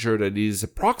passenger that is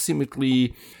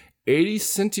approximately 80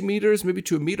 centimeters, maybe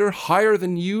to a meter higher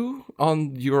than you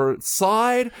on your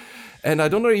side. And I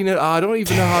don't even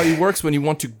know how it works when you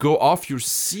want to go off your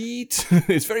seat.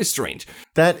 It's very strange.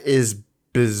 That is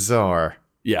bizarre.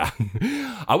 Yeah,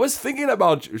 I was thinking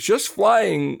about just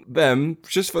flying them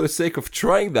just for the sake of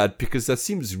trying that, because that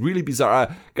seems really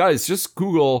bizarre. Guys, just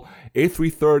Google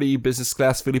A330 business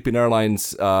class Philippine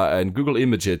Airlines and Google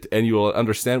image it, and you'll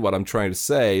understand what I'm trying to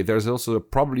say. There's also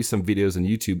probably some videos on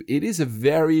YouTube. It is a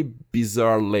very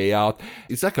bizarre layout.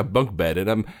 It's like a bunk bed, and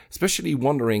I'm especially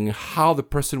wondering how the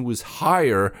person who's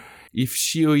higher, if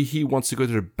she or he wants to go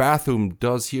to the bathroom,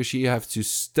 does he or she have to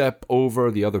step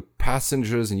over the other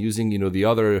passengers and using, the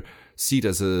other seat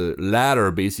as a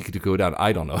ladder basically to go down?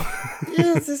 I don't know.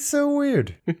 Yes, it's so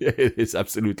weird. It is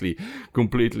absolutely,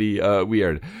 completely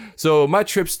weird. So my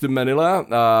trips to Manila,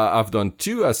 I've done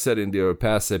 2. I said in the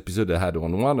past episode I had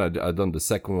one. I've done the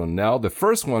second one now. The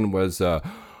first one was...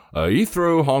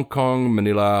 Heathrow, Hong Kong,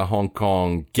 Manila, Hong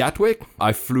Kong, Gatwick.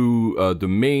 I flew the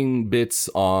main bits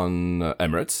on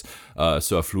Emirates.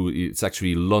 So I flew, it's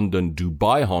actually London,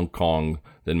 Dubai, Hong Kong,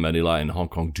 then Manila, and Hong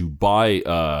Kong, Dubai,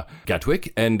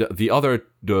 Gatwick. And the other,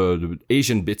 the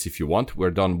Asian bits, if you want,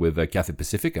 were done with Cathay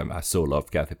Pacific. I so love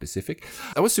Cathay Pacific.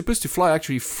 I was supposed to fly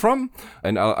actually from,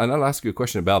 and I'll ask you a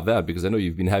question about that because I know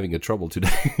you've been having a trouble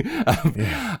today.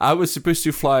 I was supposed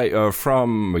to fly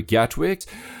from Gatwick.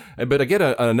 But I get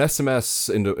an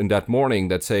SMS in that morning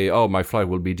that say, oh, my flight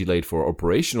will be delayed for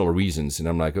operational reasons. And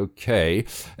I'm like, okay.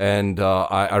 And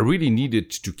I really needed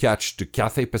to catch the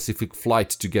Cathay Pacific flight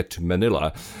to get to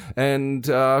Manila. And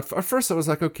at first I was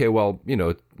like, okay, well,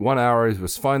 1 hour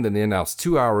was fine. Then they announced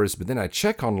 2 hours. But then I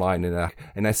check online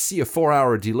and I see a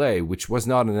 4-hour delay, which was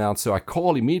not announced. So I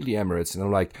call immediately Emirates and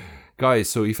I'm like, guys,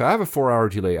 so if I have a 4-hour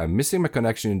delay, I'm missing my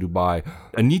connection in Dubai,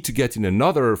 I need to get in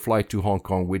another flight to Hong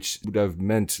Kong, which would have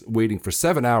meant waiting for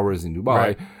 7 hours in Dubai.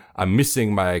 Right. I'm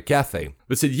missing my Cathay.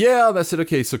 They said, yeah. And I said,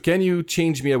 okay, so can you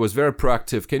change me? I was very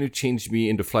proactive. Can you change me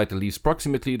in the flight that leaves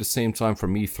approximately the same time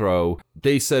from Heathrow?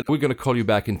 They said, we're going to call you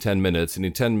back in 10 minutes. And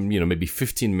in 10, maybe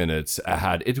 15 minutes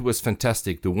ahead. It was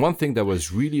fantastic. The one thing that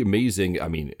was really amazing, I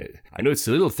know it's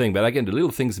a little thing, but again, the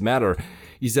little things matter,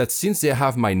 is that since they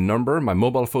have my number, my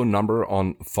mobile phone number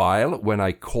on file, when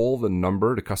I call the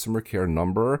number, the customer care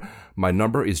number, my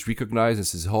number is recognized and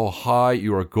says, oh, hi,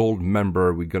 you're a gold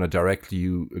member. We're going to direct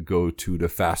you go to the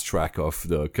fast track of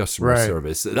the customer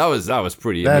service. That was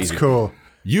pretty amazing. That's cool.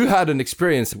 You had an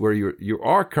experience where you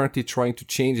are currently trying to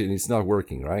change it and it's not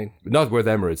working, right? Not with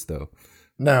Emirates, though.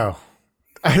 No.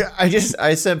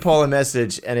 I sent Paul a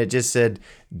message and it just said,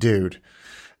 dude,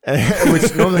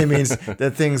 which normally means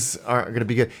that things aren't going to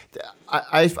be good.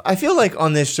 I feel like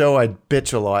on this show I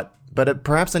bitch a lot, but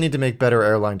perhaps I need to make better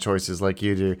airline choices like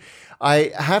you do.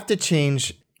 I have to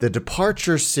change the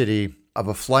departure city of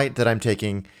a flight that I'm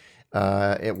taking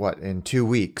in 2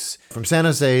 weeks from San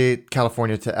Jose,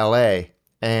 California to LA.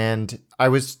 And I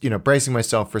was, bracing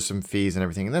myself for some fees and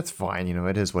everything. And that's fine.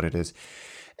 It is what it is.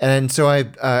 And so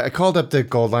I called up the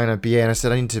Gold Line at BA and I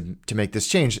said, I need to make this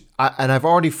change. And I've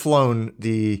already flown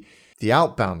the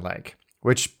outbound leg,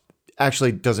 which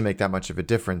actually doesn't make that much of a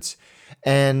difference.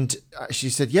 And she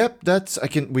said, yep, there's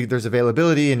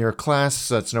availability in your class.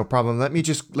 So that's no problem. Let me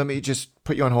just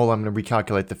put you on hold. I'm going to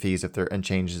recalculate the fees if there are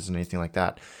changes and anything like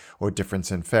that or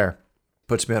difference in fare.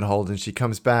 Puts me on hold and she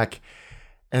comes back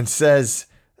and says,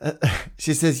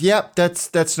 yep,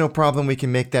 that's no problem. We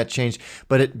can make that change.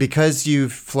 But because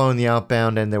you've flown the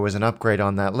outbound and there was an upgrade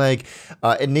on that leg,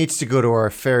 it needs to go to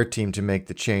our fare team to make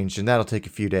the change. And that'll take a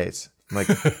few days. I'm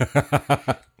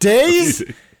like, days?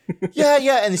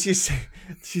 Yeah. And she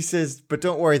says, but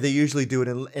don't worry. They usually do it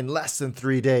in less than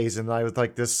 3 days. And I was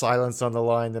like, this silence on the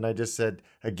line. Then I just said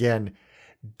again,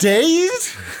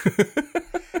 days?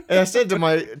 And I said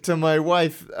to my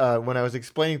wife when I was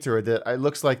explaining to her that it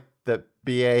looks like that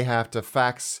BA have to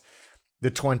fax the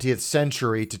 20th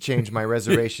century to change my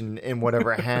reservation in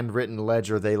whatever handwritten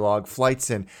ledger they log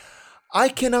flights in. I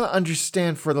cannot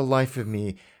understand for the life of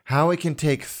me how it can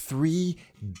take 3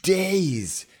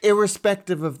 days,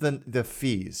 irrespective of the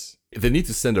fees. They need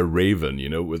to send a raven,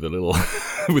 with a little,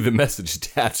 with a message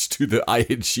attached to the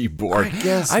ING board. I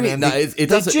guess. It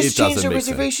doesn't. They just changed their make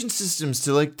reservation systems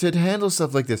to handle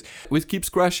stuff like this. It keeps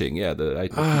crashing. Yeah,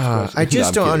 I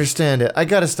just don't understand it. I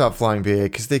gotta stop flying BA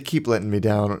because they keep letting me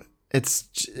down. It's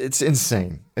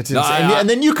insane. It's insane. And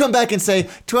then you come back and say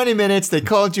 20 minutes. They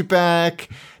called you back.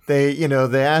 They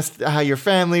asked how your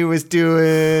family was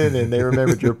doing, and they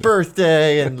remembered your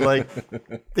birthday, and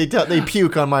they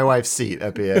puke on my wife's seat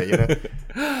at BA.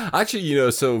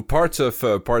 Actually, so parts of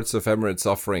Emirates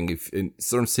offering, if in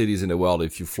certain cities in the world,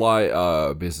 if you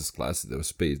fly business class,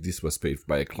 this was paid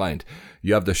by a client.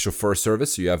 You have the chauffeur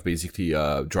service, so you have basically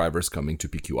drivers coming to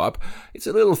pick you up. It's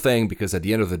a little thing because at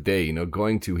the end of the day,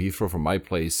 going to Heathrow from my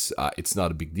place, it's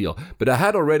not a big deal. But I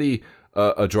had already.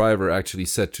 A driver actually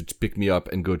set to pick me up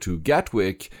and go to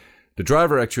Gatwick. The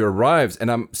driver actually arrives,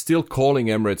 and I'm still calling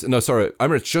Emirates. No, sorry,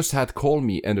 Emirates just had called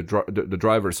me and the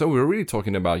driver. So we were really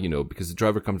talking about, because the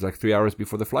driver comes like 3 hours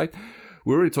before the flight.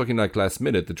 We were really talking like last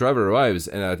minute. The driver arrives,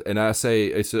 and I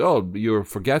said, oh, you're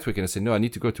for Gatwick? And I said, no, I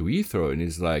need to go to Heathrow. And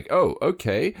he's like, oh,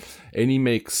 okay. And he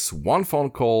makes one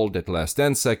phone call that lasts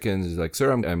 10 seconds. He's like,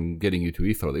 sir, I'm getting you to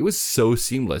Heathrow. It was so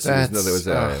seamless. I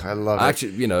love it.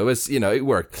 Actually, it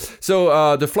worked.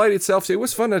 So the flight itself, it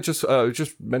was fun. I just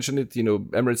mentioned it.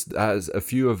 Emirates has a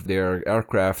few of their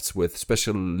aircrafts with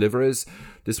special liveries.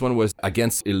 This one was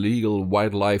against illegal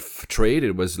wildlife trade.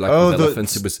 It was like with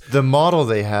elephants. It was the model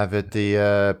they have at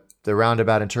the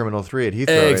roundabout in Terminal 3 at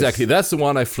Heathrow. Exactly, that's the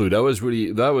one I flew. That was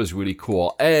really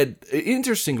cool. And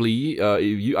interestingly,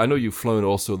 I know you've flown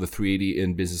also the 380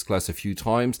 in business class a few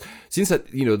times. Since that,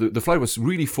 the flight was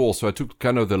really full, so I took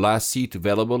kind of the last seat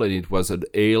available, and it was an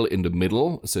aisle in the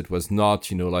middle, so it was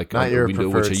not like not a window,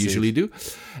 which I usually do.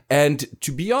 And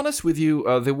to be honest with you,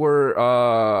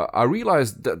 I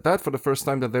realized that for the first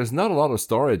time that there's not a lot of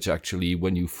storage actually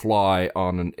when you fly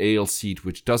on an aisle seat,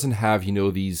 which doesn't have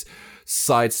these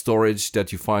side storage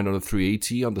that you find on the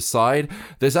 380 on the side.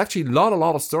 There's actually not a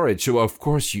lot of storage. So of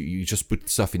course you just put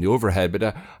stuff in the overhead.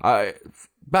 But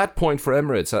bad point for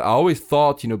Emirates. I always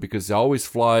thought, because they always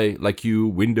fly like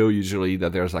window usually,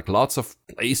 that there's like lots of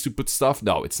place to put stuff.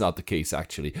 No, it's not the case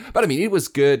actually. But I mean, it was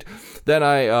good. Then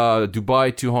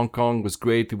Dubai to Hong Kong was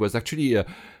great. It was actually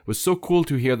it was so cool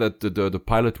to hear that the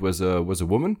pilot was a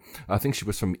woman. I think she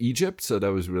was from Egypt, so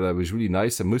that was really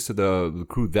nice. And most of the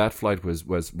crew that flight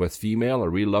was female. I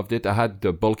really loved it. I had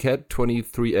the bulkhead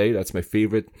 23A. That's my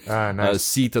favorite nice.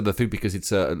 Seat of the three because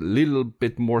it's a little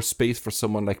bit more space for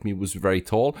someone like me who was very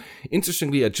tall.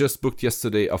 Interestingly, I just booked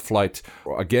yesterday a flight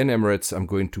again Emirates. I'm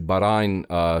going to Bahrain,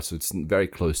 so it's very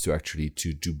close to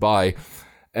Dubai.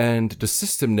 And the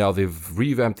system now, they've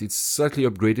revamped, it's slightly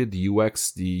upgraded, the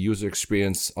UX, the user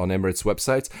experience on Emirates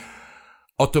websites,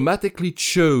 automatically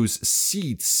chose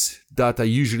seats that I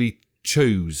usually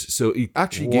chose. So it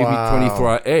actually gave me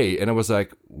 24A, and I was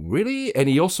like, really? And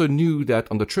he also knew that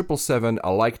on the 777, I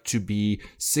like to be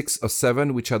 6 or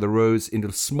 7, which are the rows in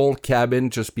the small cabin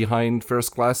just behind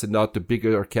first class and not the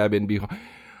bigger cabin behind.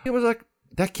 It was like,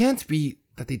 that can't be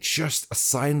that they just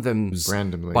assigned them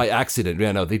randomly by accident.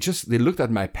 Yeah, no, they looked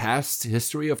at my past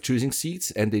history of choosing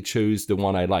seats and they chose the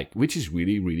one I like, which is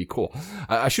really, really cool.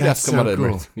 I should ask someone.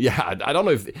 Cool. Yeah, I don't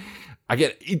know if,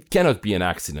 again, it cannot be an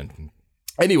accident.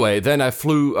 Anyway, then I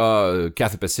flew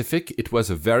Cathay Pacific. It was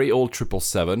a very old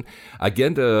 777.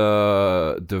 Again,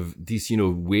 these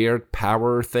weird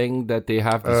power thing that they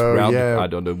have. This round. Yeah. I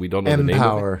don't know. We don't know the name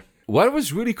M-Power. of it. What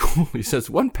was really cool, he says,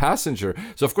 one passenger.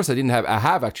 So, of course, I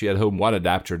have actually at home one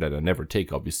adapter that I never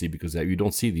take, obviously, because you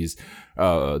don't see these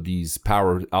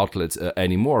power outlets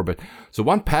anymore. But so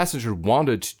one passenger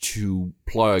wanted to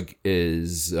plug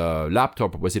his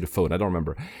laptop, or was it a phone? I don't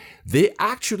remember. They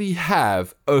actually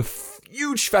have a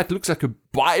huge fat, looks like a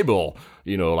Bible,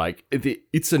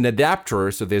 it's an adapter.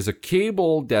 So there's a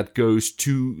cable that goes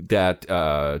to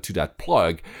that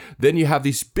plug. Then you have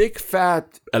this big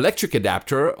fat electric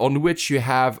adapter on which you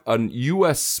have an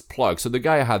US plug. So the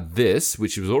guy had this,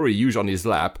 which was already used on his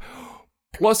lap,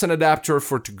 plus an adapter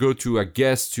to go to, I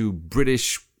guess, to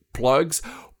British plugs,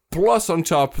 plus on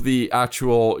top the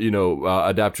actual,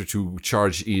 adapter to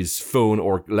charge his phone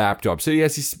or laptop. So he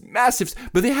has these massive,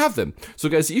 but they have them. So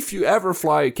guys, if you ever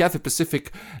fly Cathay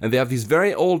Pacific and they have these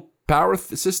very old power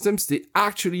systems, they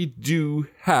actually do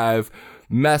have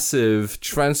massive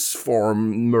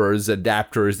transformers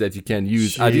adapters that you can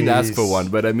use. Jeez. I didn't ask for one,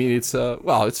 but I mean, it's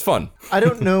it's fun. I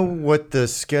don't know what the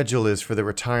schedule is for the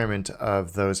retirement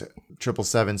of those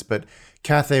 777s, but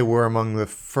Cathay were among the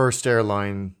first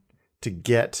airline to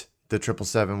get the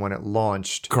 777 when it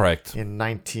launched. Correct. In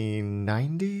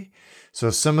 1990. So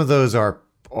some of those are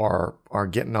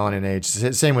getting on in age.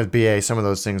 Same with BA. Some of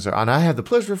those things are, and I had the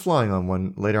pleasure of flying on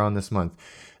one later on this month,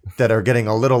 that are getting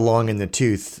a little long in the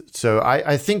tooth. So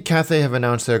I think Cathay have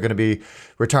announced they're going to be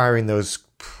retiring those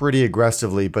pretty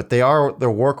aggressively, but they are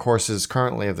the workhorses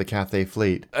currently of the Cathay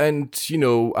fleet. And,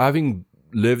 having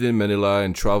lived in Manila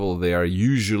and traveled there,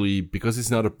 usually, because it's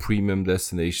not a premium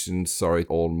destination, sorry,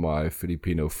 all my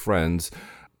Filipino friends,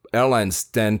 airlines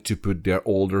tend to put their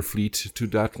older fleet to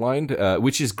that line,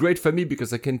 which is great for me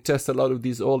because I can test a lot of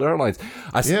these old airlines.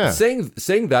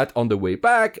 Saying that, on the way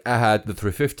back, I had the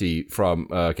 350 from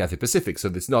Cathay Pacific, so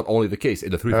that's not only the case.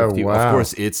 In the 350, of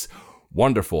course, it's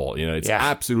wonderful. It's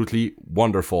absolutely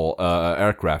wonderful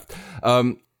aircraft.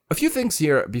 A few things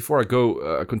here before I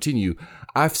go continue.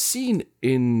 I've seen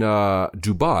in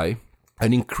Dubai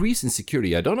an increase in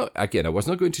security. I don't know. Again, I was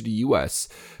not going to the US,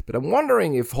 but I'm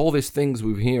wondering if all these things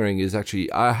we're hearing is actually,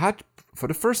 I had for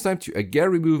the first time to again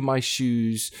remove my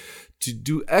shoes, to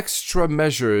do extra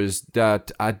measures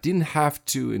that I didn't have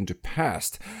to in the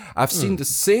past. I've seen the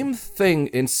same thing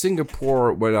in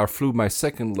Singapore when I flew my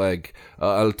second leg.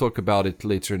 I'll talk about it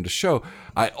later in the show.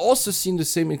 I also seen the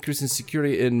same increase in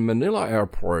security in Manila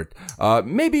airport.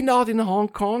 Maybe not in Hong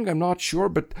Kong, I'm not sure,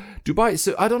 but Dubai.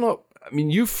 So I don't know. I mean,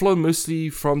 you've flown mostly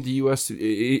from the US,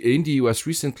 in the US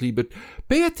recently, but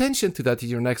pay attention to that in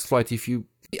your next flight.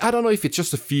 I don't know if it's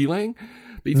just a feeling.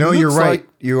 No, you're right.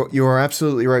 You are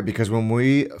absolutely right, because when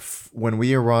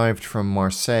we arrived from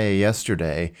Marseille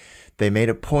yesterday, they made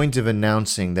a point of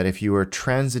announcing that if you are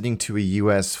transiting to a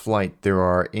U.S. flight, there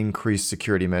are increased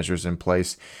security measures in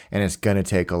place, and it's going to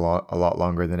take a lot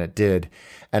longer than it did.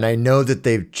 And I know that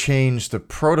they've changed the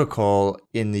protocol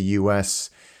in the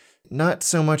U.S., not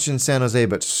so much in San Jose,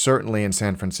 but certainly in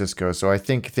San Francisco. So I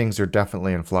think things are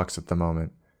definitely in flux at the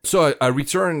moment. So I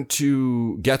returned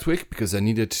to Gatwick because I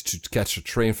needed to catch a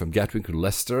train from Gatwick to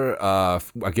Leicester,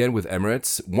 again with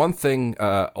Emirates. One thing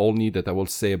only that I will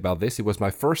say about this, it was my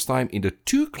first time in the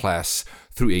 2 class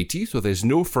through 80, so there's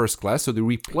no first class. So they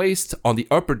replaced on the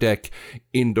upper deck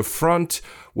in the front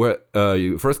where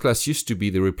first class used to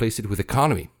be, they replaced it with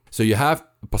economy. So you have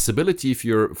a possibility, if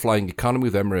you're flying economy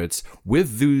with Emirates,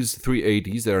 with those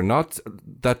 380s, there are not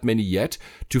that many yet,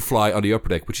 to fly on the upper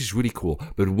deck, which is really cool.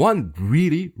 But one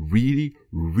really, really,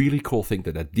 really cool thing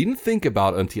that I didn't think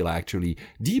about until I actually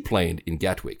deplaned in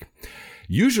Gatwick.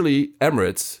 Usually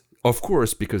Emirates, of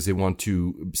course, because they want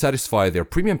to satisfy their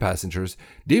premium passengers,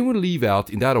 they will leave out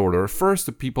in that order, first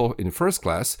the people in first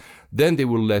class, then they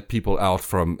will let people out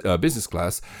from business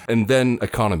class, and then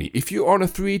economy. If you're on a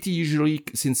 380, usually,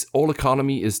 since all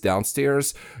economy is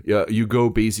downstairs, they go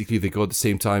at the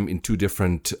same time in 2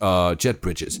 different jet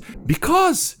bridges.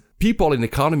 Because people in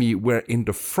economy were in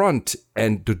the front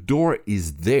and the door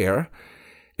is there,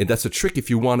 and that's a trick if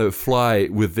you want to fly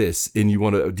with this and you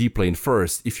want to deplane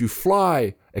first. If you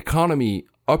fly economy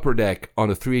upper deck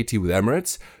on a 380 with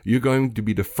Emirates, you're going to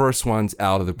be the first ones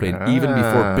out of the plane, even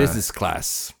before business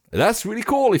class. That's really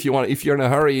cool if you're in a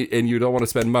hurry and you don't want to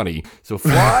spend money. So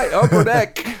fly upper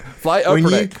deck. Fly upper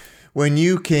deck. When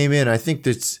you came in, I think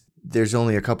there's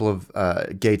only a couple of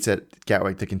gates at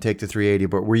Gatwick that can take the 380.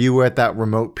 But were you at that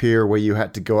remote pier where you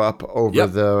had to go up over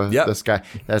the sky?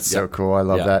 That's so cool. I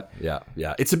love that.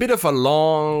 Yeah. It's a bit of a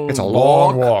long. It's a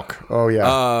long walk. Oh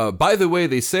yeah. By the way,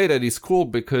 they say that it's cool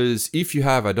because if you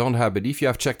have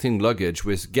checked-in luggage,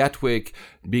 with Gatwick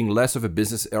being less of a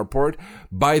business airport,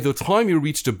 by the time you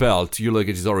reach the belt, your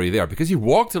luggage is already there because you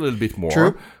walked a little bit more.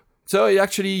 True. So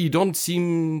you don't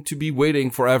seem to be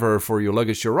waiting forever for your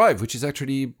luggage to arrive, which is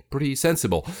actually pretty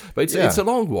sensible. But it's a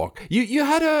long walk. Did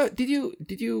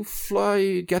you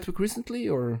fly Gatwick recently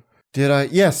or? Did I?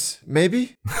 Yes,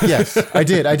 maybe. Yes, I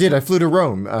did. I flew to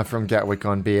Rome from Gatwick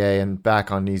on BA and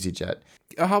back on EasyJet.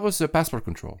 How was the passport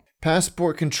control?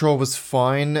 Passport control was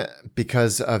fine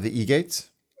because of the e-gates.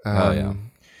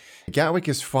 Gatwick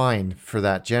is fine for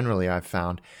that generally, I've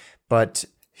found, but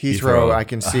Heathrow, I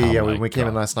can see. When we came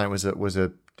in last night, was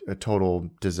a total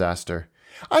disaster.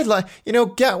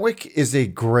 Gatwick is a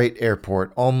great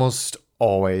airport almost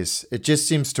always. It just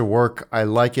seems to work. I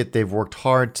like it. They've worked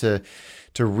hard to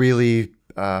really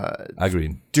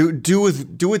agreed.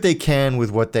 Do what they can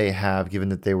with what they have, given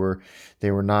that they were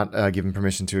not given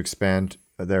permission to expand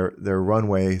their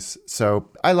runways. So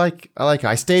I like it.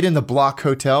 I stayed in the Block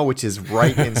Hotel, which is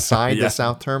right inside the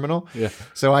South Terminal. Yeah.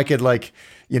 So I could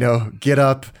get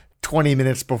up 20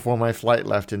 minutes before my flight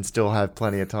left and still have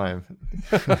plenty of time.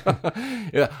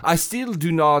 I still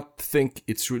do not think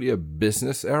it's really a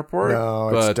business airport. No,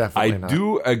 it's definitely not. I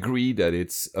do agree that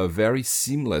it's a very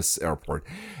seamless airport.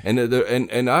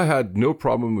 And I had no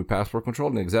problem with passport control.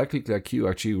 And exactly like you,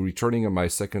 actually returning on my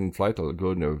second flight, I'll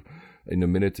go in a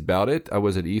minute about it. I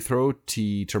was at Heathrow,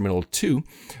 Terminal 2.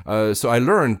 So I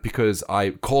learned because I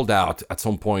called out at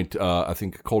some point,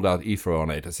 called out Heathrow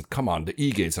on it. I said, come on, the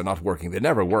e-gates are not working. They're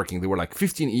never working. There were like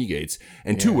 15 e-gates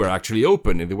and 2 were actually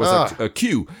open and there was a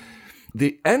queue.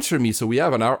 They answer me, so we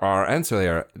have our answer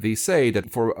there. They say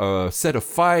that for a set of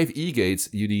 5 e-gates,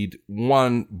 you need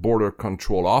 1 border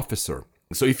control officer.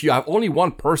 So if you have only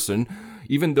 1 person,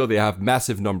 even though they have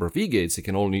massive number of e-gates, they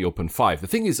can only open 5. The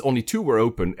thing is, only 2 were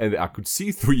open, and I could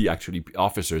see 3 actually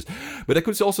officers. But I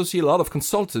could also see a lot of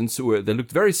consultants they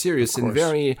looked very serious and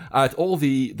very at all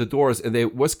the doors, and there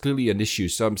was clearly an issue.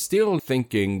 So I'm still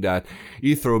thinking that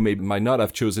Heathrow might not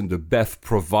have chosen the best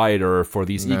provider for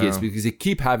these e-gates because they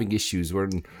keep having issues.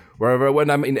 When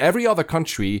I'm in every other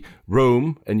country,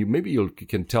 Rome, and you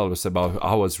can tell us about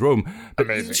how was Rome, but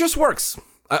it just works.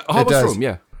 How was Rome?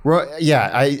 Yeah.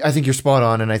 Yeah, I think you're spot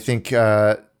on, and I think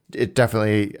it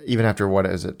definitely, even after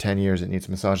 10 years, it needs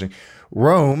massaging.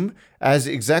 Rome,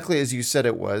 exactly as you said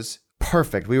it was,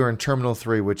 perfect. We were in Terminal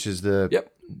 3, which is the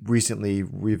recently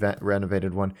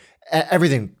renovated one.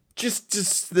 Everything,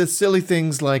 just the silly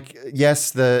things like,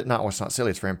 it's not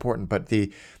silly, it's very important, but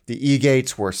the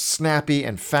e-gates were snappy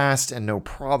and fast and no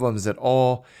problems at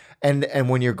all. And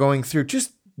when you're going through,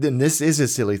 then this is a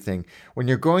silly thing. When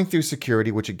you're going through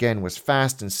security, which again was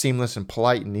fast and seamless and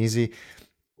polite and easy,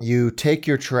 you take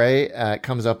your tray, it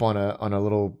comes up on a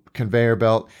little conveyor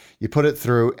belt, you put it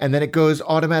through, and then it goes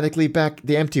automatically back,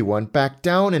 the empty one, back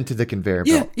down into the conveyor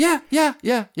belt. Yeah.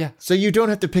 So you don't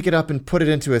have to pick it up and put it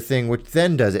into a thing, which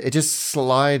then does it. It just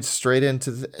slides straight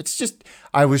into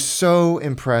I was so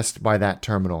impressed by that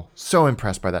terminal.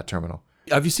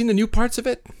 Have you seen the new parts of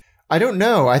it? I don't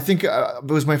know. I think it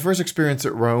was my first experience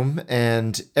at Rome,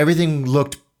 and everything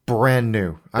looked brand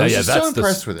new. I was so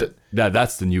impressed with it.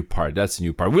 That's the new part.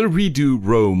 We'll redo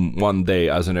Rome one day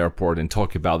as an airport and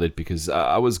talk about it because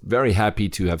I was very happy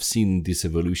to have seen this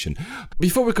evolution.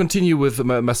 Before we continue with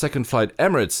my second flight,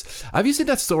 Emirates, have you seen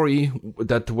that story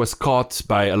that was caught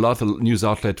by a lot of news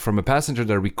outlets from a passenger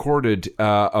that recorded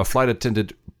a flight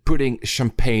attendant putting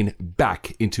champagne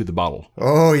back into the bottle?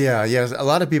 Oh, yeah. Yes. A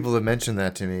lot of people have mentioned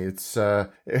that to me. It's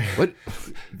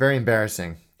very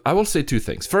embarrassing. I will say 2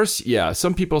 things. First,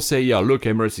 some people say, look,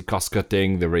 Emirates is cost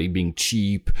cutting. They're being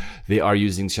cheap. They are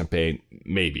using champagne.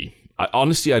 Maybe.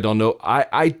 Honestly, I don't know.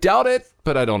 I doubt it,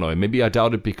 but I don't know. Maybe I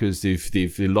doubt it because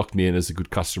they've locked me in as a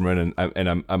good customer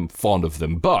and I'm fond of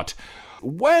them. But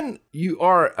when you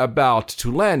are about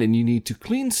to land and you need to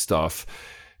clean stuff,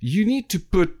 you need to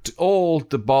put all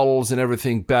the bottles and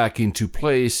everything back into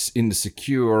place in a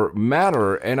secure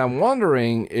manner. And I'm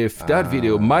wondering if that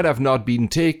video might have not been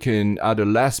taken at the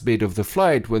last bit of the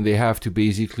flight when they have to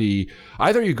basically,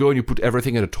 either you go and you put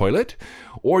everything in a toilet,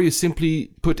 or you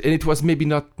simply and it was maybe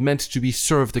not meant to be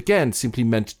served again, simply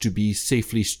meant to be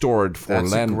safely stored for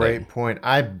landing. That's a great point.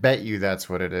 I bet you that's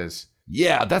what it is.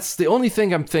 Yeah, that's the only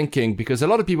thing I'm thinking, because a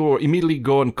lot of people were immediately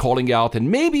going calling out, and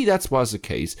maybe that was the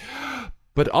case.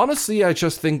 But honestly, I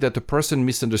just think that the person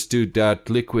misunderstood that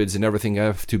liquids and everything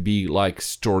have to be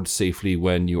stored safely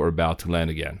when you are about to land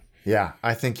again. Yeah,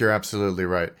 I think you're absolutely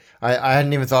right. I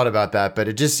hadn't even thought about that, but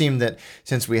it just seemed that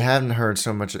since we hadn't heard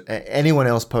so much anyone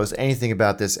else post anything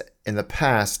about this in the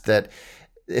past, that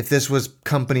if this was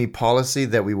company policy,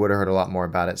 that we would have heard a lot more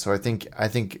about it. So I think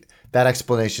that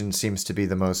explanation seems to be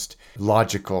the most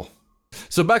logical.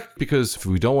 So back, because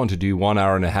we don't want to do 1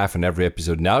 hour and a half in every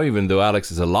episode now, even though Alex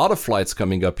has a lot of flights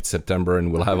coming up in September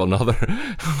and we'll have another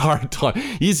hard time.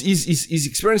 He's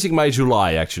experiencing my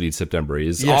July, actually, in September.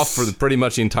 He's off for pretty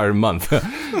much the entire month,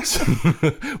 so,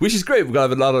 which is great. We're going to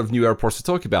have a lot of new airports to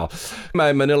talk about.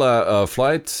 My Manila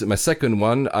flight, my second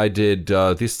one, I did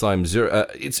this time zero.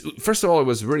 First of all, it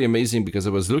was really amazing because I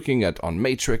was looking at on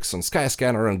Matrix, on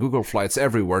Skyscanner, on Google Flights,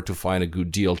 everywhere to find a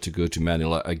good deal to go to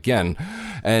Manila again.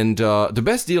 And the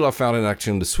best deal I found in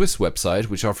actually on the Swiss website,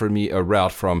 which offered me a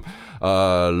route from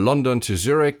London to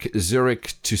Zurich,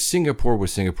 Zurich to Singapore with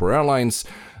Singapore Airlines.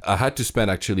 I had to spend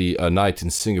actually a night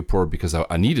in Singapore because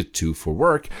I needed to for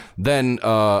work. Then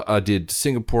I did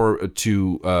Singapore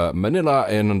to Manila,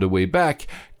 and on the way back,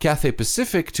 Cathay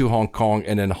Pacific to Hong Kong,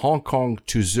 and then Hong Kong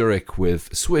to Zurich with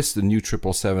Swiss, the new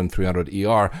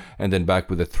 777-300ER, and then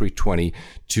back with a 320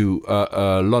 to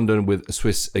London with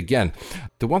Swiss again.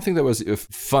 The one thing that was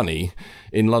funny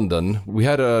in London, we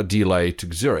had a delay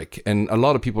to Zurich, and a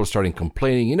lot of people are starting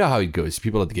complaining. You know how it goes.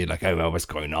 People at the gate like, I don't know what's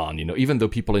going on. You know, even though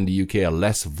people in the UK are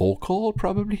less vocal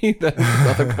probably than in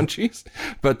other countries,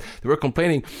 but they were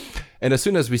complaining. And as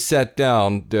soon as we sat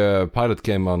down, the pilot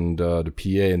came on the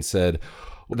PA and said,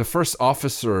 the first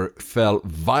officer fell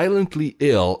violently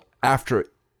ill after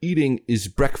eating his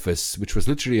breakfast, which was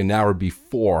literally an hour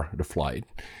before the flight,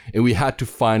 and we had to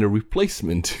find a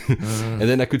replacement. And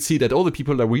then I could see that all the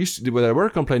people that were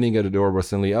complaining at the door were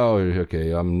suddenly, oh,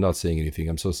 okay, I'm not saying anything,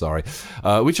 I'm so sorry.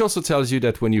 Which also tells you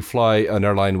that when you fly an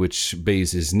airline which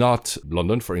base is not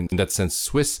London, for in that sense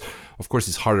Swiss, of course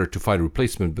it's harder to find a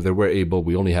replacement, but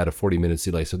we only had a 40-minute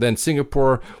delay. So then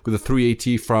Singapore with a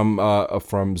 380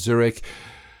 from Zurich.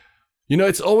 You know,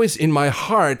 it's always in my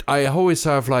heart, I always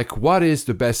have like, what is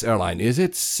the best airline? Is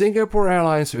it Singapore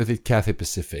Airlines or is it Cathay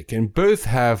Pacific? And both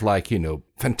have like, you know,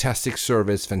 fantastic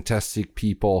service, fantastic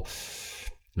people.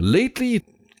 Lately,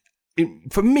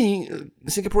 for me,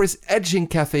 Singapore is edging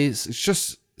Cathay's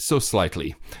just so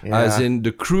slightly. Yeah. As in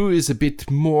the crew is a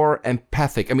bit more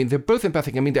empathic. I mean, they're both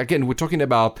empathic. I mean, again, we're talking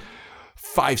about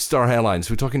 5-star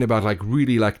airlines. We're talking about like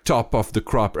really like top of the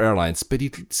crop airlines. But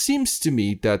it seems to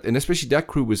me that, and especially that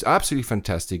crew was absolutely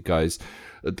fantastic, guys.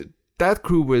 That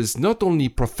crew was not only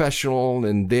professional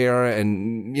and there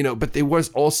and, you know, but it was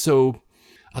also,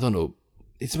 I don't know,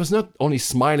 it was not only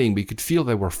smiling, but you could feel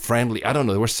they were friendly. I don't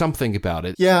know, there was something about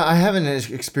it. Yeah, I haven't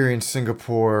experienced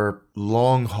Singapore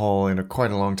long haul in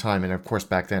quite a long time. And of course,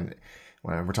 back then,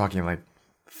 when we're talking like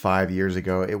 5 years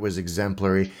ago, it was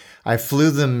exemplary. I flew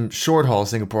them short haul,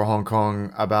 Singapore, Hong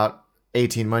Kong, about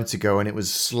 18 months ago, and it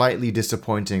was slightly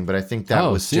disappointing, but I think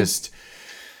that was just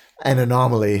an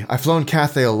anomaly. I've flown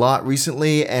Cathay a lot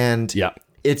recently, and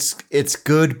it's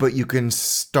good, but you can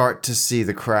start to see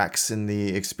the cracks in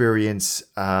the experience.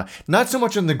 Not so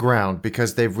much on the ground,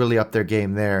 because they've really upped their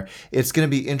game there. It's going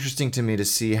to be interesting to me to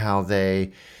see how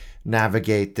they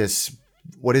navigate this,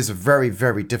 what is a very,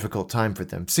 very difficult time for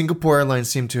them. Singapore Airlines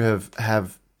seem to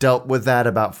have dealt with that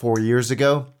about 4 years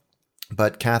ago,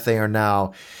 but Cathay are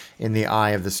now in the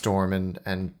eye of the storm,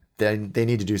 and they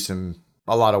need to do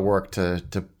a lot of work to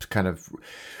kind of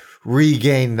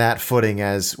regain that footing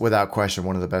as, without question,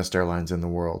 one of the best airlines in the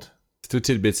world. 2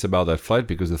 tidbits about that flight,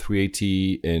 because the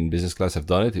 380 in business class have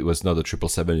done it. It was not the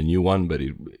 777, a new one, but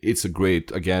it's a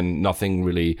great, again, nothing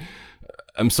really.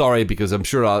 I'm sorry, because I'm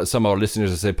sure some of our listeners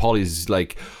will say, Paul is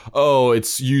like, oh,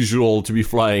 it's usual to be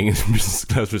flying in business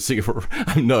class with Singapore.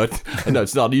 I'm not. I know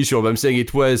it's not usual, but I'm saying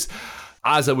it was,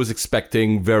 as I was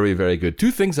expecting, very, very good.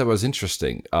 2 things that was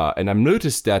interesting, and I've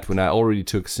noticed that when I already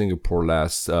took Singapore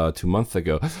last 2 months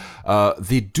ago,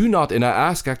 they do not, and I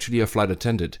asked actually a flight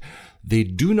attendant, they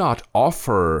do not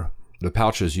offer the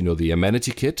pouches, you know, the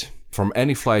amenity kit from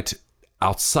any flight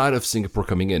outside of Singapore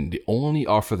coming in. They only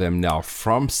offer them now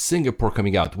from Singapore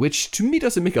coming out, which to me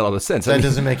doesn't make a lot of sense. That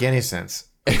doesn't make any sense.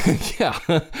 Yeah.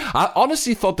 I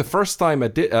honestly thought the first time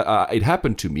it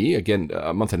happened to me, again,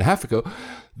 a month and a half ago,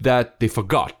 that they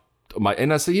forgot.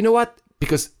 And I said, you know what?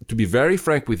 Because to be very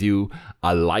frank with you,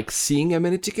 I like seeing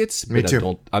amenity tickets, but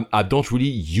I don't really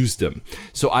use them.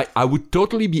 So I would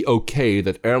totally be okay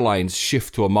that airlines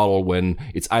shift to a model when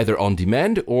it's either on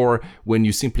demand or when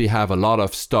you simply have a lot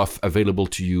of stuff available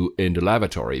to you in the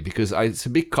lavatory, because it's a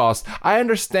big cost. I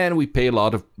understand we pay a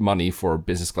lot of money for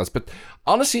business class, but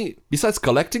honestly, besides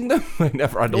collecting them, I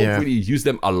don't really use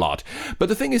them a lot. But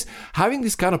the thing is, having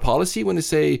this kind of policy when they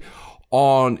say,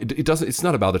 it's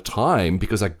not about the time,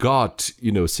 because I got,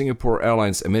 Singapore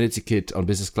Airlines amenity kit on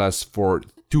business class for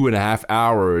 2.5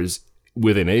 hours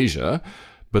within Asia.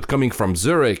 But coming from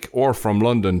Zurich or from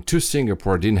London to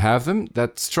Singapore, didn't have them.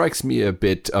 That strikes me a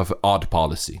bit of odd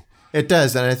policy. It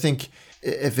does. And I think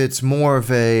if it's more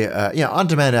of on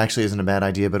demand actually isn't a bad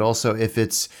idea, but also if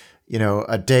it's,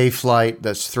 a day flight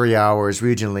that's 3 hours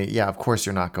regionally, yeah, of course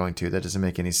you're not going to. That doesn't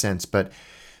make any sense. But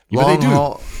long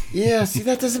haul, yeah, see,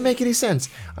 that doesn't make any sense.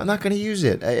 I'm not going to use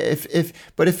it.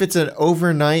 But if it's an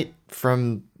overnight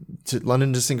from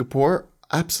London to Singapore,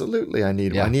 absolutely, I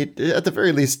need one. I need, at the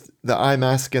very least, the eye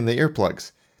mask and the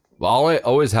earplugs. Well, I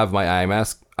always have my eye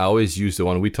mask. I always use the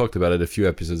one. We talked about it a few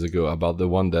episodes ago, about the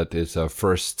one that is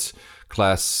first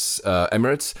class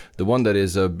Emirates. The one that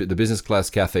is the business class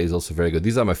Cathay is also very good.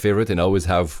 These are my favorite, and I always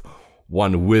have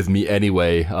one with me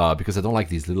anyway, because I don't like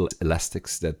these little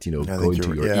elastics that, go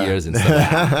into your ears and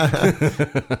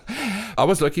stuff. I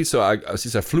was lucky, so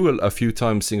since I flew a few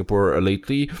times Singapore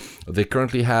lately, they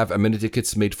currently have amenity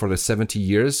kits made for the 70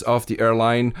 years of the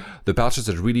airline. The pouches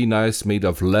are really nice, made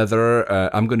of leather.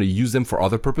 I'm going to use them for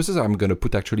other purposes. I'm going to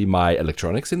put actually my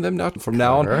electronics in them from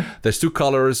now on. There's 2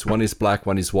 colors. One is black,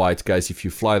 one is white. Guys, if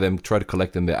you fly them, try to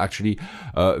collect them. They're actually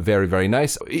very, very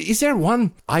nice. Is there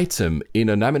one item in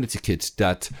an amenity kit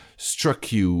that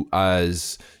struck you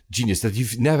as genius, that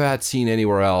you've never had seen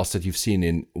anywhere else, that you've seen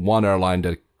in one airline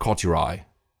that caught your eye?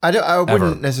 I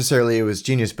wouldn't necessarily it was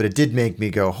genius, but it did make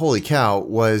me go, holy cow,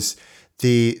 was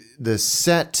the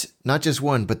set, not just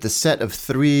one, but the set of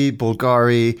 3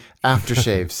 Bulgari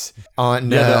aftershaves on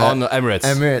the Emirates.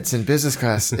 Emirates in business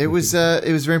class. It was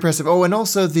very impressive. Oh, and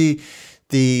also the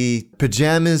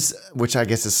pajamas, which I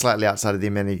guess is slightly outside of the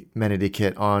amenity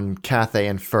kit on Cathay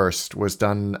and First, was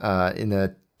done in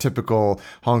a typical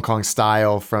Hong Kong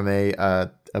style from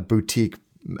a boutique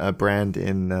brand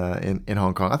in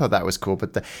Hong Kong. I thought that was cool.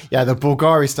 But the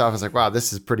Bulgari stuff, I was like, wow,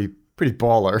 this is pretty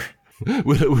baller.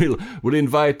 We'll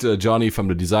invite Johnny from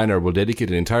the designer. We'll dedicate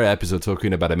an entire episode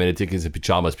talking about amenity kits and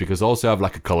pajamas, because I also have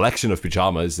like a collection of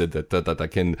pajamas that I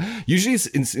can, usually it's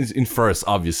in First,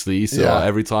 obviously. So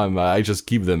every time I just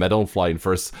keep them. I don't fly in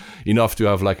First enough to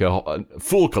have like a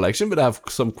full collection, but I have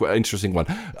some interesting one.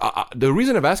 The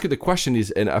reason I've asked you the question is,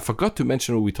 and I forgot to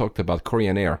mention when we talked about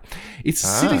Korean Air. It's a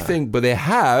silly thing, but they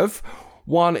have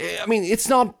one. I mean, it's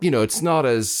not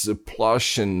as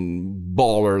plush and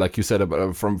baller like you said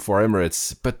about for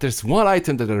Emirates, but there's one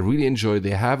item that I really enjoy. They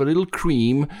have a little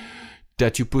cream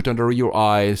that you put under your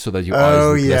eye so that your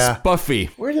eyes look less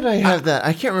puffy. Where did I have that?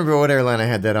 I can't remember what airline I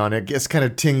had that on. It's kind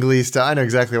of tingly stuff. I know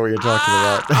exactly what you're talking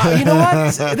about. You know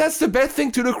what? That's the best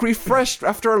thing to look refreshed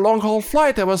after a long-haul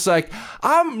flight. I was like,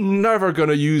 I'm never going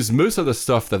to use most of the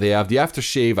stuff that they have. The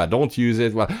aftershave, I don't use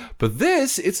it. But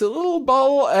this, it's a little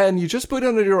ball, and you just put it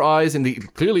under your eyes.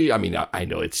 And clearly, I mean, I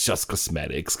know it's just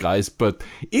cosmetics, guys, but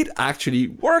it actually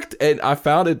worked. And I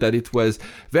found that it was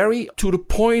very to the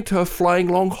point of flying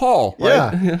long-haul. Right?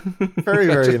 Yeah, very,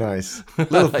 very nice.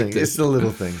 Little thing. It's the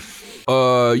little thing.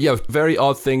 Very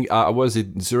odd thing. I was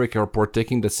at Zurich airport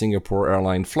taking the Singapore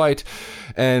Airlines flight,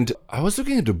 and I was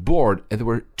looking at the board, and there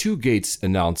were 2 gates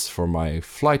announced for my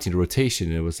flight in rotation,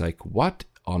 and it was like, what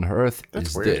on earth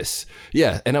is weird. This?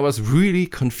 Yeah, and I was really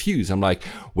confused. I'm like,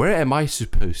 where am I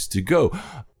supposed to go?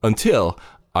 Until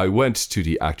I went to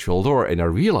the actual door, and I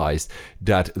realized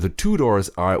that the 2 doors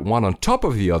are one on top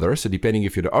of the other. So depending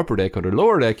if you're the upper deck or the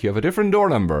lower deck, you have a different door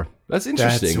number. That's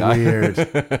interesting. That's weird.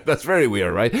 That's very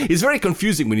weird, right? It's very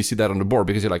confusing when you see that on the board,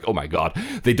 because you're like, oh my God,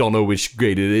 they don't know which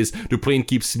gate it is. The plane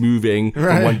keeps moving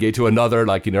from one gate to another,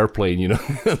 like an airplane,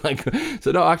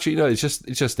 So no, actually, no, it's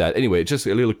just that. Anyway, just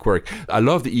a little quirk. I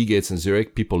love the E-gates in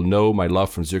Zurich. People know my love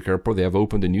from Zurich Airport. They have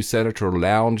opened a new Senator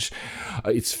Lounge.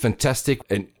 It's fantastic.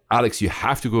 And Alex, you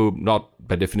have to go, not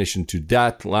by definition to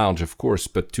that lounge, of course,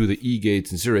 but to the E-gate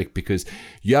in Zurich, because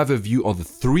you have a view on the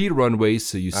 3 runways.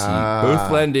 So you see both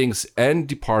landings and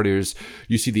departures.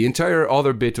 You see the entire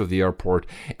other bit of the airport,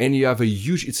 and you have a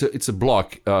huge, it's a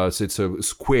block, so it's a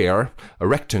square, a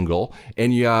rectangle,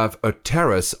 and you have a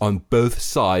terrace on both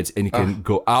sides, and you can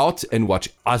go out and watch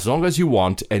as long as you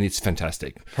want, and it's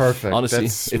fantastic. Perfect. Honestly,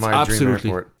 it's my absolutely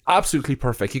dream airport. Absolutely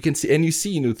perfect. You can see, and you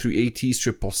see, through ATs,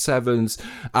 777s,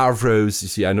 Avros. You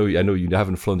see, I know you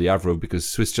haven't flown the Avro because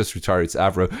Swiss just retired its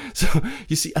Avro. So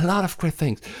you see a lot of great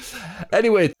things.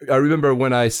 Anyway, I remember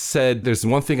when I said there's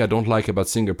one thing I don't like about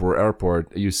Singapore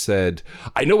Airport. You said,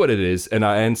 I know what it is, and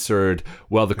I answered,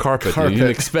 well, the carpet. I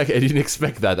didn't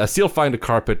expect that. I still find the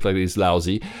carpet like is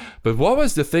lousy. But what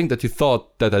was the thing that you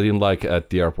thought that I didn't like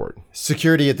at the airport?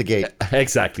 Security at the gate.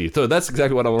 Exactly. So that's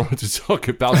exactly what I wanted to talk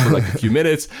about for like a few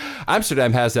minutes.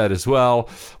 Amsterdam has that as well.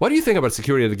 What do you think about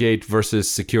security at the gate versus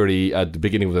security at the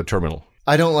beginning of the terminal?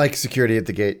 I don't like security at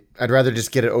the gate. I'd rather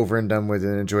just get it over and done with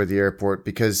and enjoy the airport,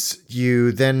 because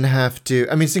you then have to...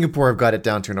 I mean, Singapore have got it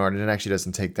down to an art, and it actually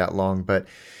doesn't take that long. But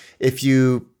if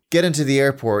you get into the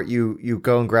airport, you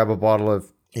go and grab a bottle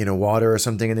of water or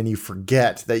something, and then you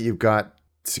forget that you've got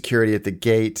security at the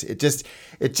gate. It just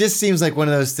seems like one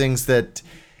of those things that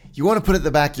you want to put at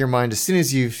the back of your mind as soon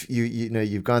as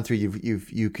you've gone through.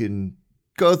 You can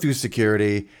go through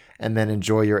security and then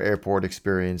enjoy your airport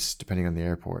experience, depending on the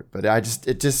airport. But I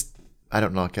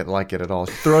don't like it at all.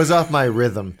 It throws off my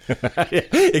rhythm. Yeah,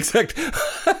 exactly.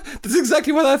 That's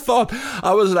exactly what I thought.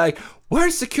 I was like,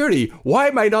 where's security? Why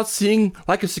am I not seeing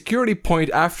like a security point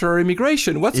after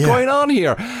immigration? What's going on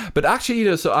here? But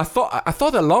actually, so I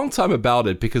thought a long time about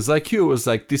it, because like you, it was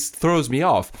like, this throws me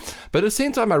off. But at the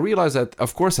same time, I realized that,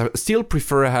 of course, I still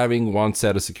prefer having one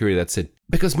set of security. That's it.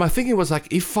 Because my thinking was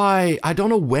like, if I don't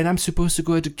know when I'm supposed to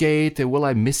go at the gate, and will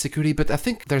I miss security? But I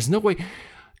think there's no way.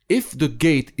 If the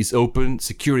gate is open,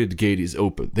 security at the gate is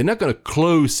open. They're not going to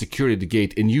close security at the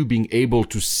gate and you being able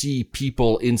to see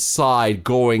people inside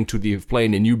going to the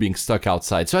plane and you being stuck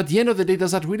outside. So at the end of the day,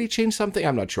 does that really change something?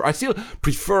 I'm not sure. I still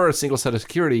prefer a single set of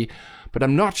security, but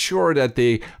I'm not sure that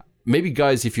maybe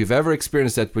guys, if you've ever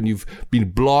experienced that, when you've been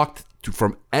blocked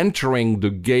from entering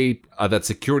the gate at that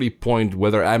security point,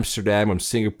 whether Amsterdam or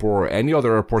Singapore or any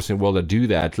other airports in the world that do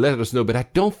that, let us know. But I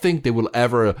don't think they will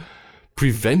ever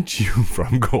prevent you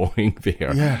from going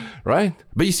there, right?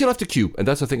 But you still have to queue, and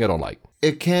that's the thing I don't like.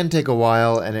 It can take a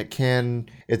while, and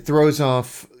it throws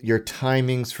off your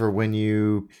timings for when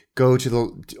you go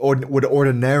to would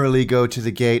ordinarily go to the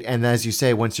gate. And as you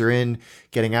say, once you're in,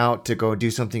 getting out to go and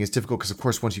do something is difficult, because of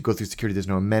course once you go through security, there's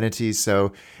no amenities.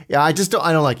 So yeah, I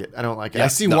don't like it. Yeah, I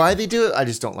see why they do it. I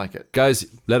just don't like it. Guys,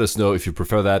 let us know if you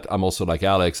prefer that. I'm also like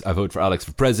Alex. I vote for Alex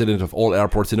for president of all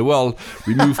airports in the world.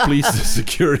 Remove please the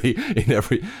security in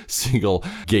every single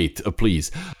gate,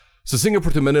 please. So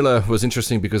Singapore to Manila was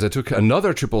interesting because I took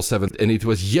another 777 and it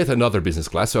was yet another business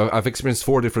class. So I've experienced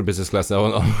 4 different business class now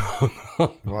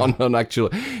on actual.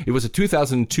 It was a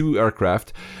 2002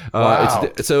 aircraft.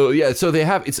 Wow. So they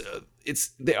have,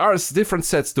 there are different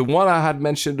sets. The one I had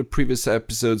mentioned in the previous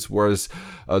episodes was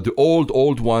the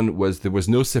old one was there was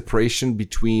no separation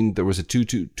between, there was a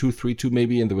 232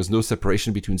 maybe, and there was no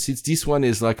separation between seats. This one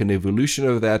is like an evolution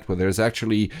of that, where there's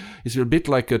actually, it's a bit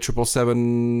like a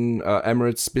 777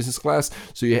 Emirates business class.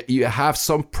 So you have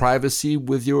some privacy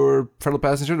with your fellow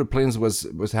passenger. The plane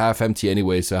was half empty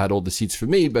anyway, so I had all the seats for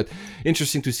me. But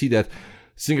interesting to see that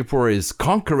Singapore is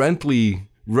concurrently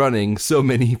running so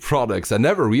many products. I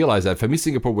never realized that. For me,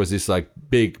 Singapore was this like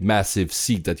big, massive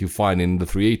seat that you find in the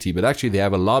 380, but actually they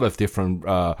have a lot of different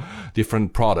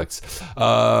products.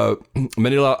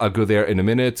 Manila, I'll go there in a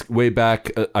minute. Way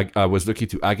back, I was lucky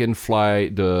to again fly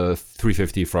the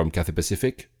 350 from Cathay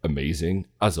Pacific. Amazing,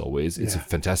 as always. It's a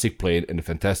fantastic plane and a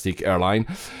fantastic airline.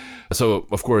 So,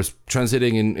 of course,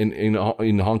 transiting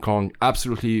in Hong Kong,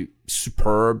 absolutely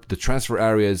superb. The transfer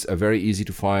areas are very easy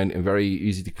to find and very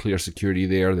easy to clear security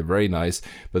there. They're very nice.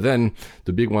 But then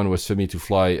the big one was for me to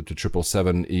fly the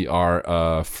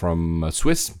 777ER from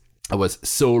Swiss. I was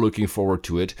so looking forward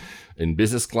to it. In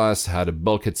business class, had a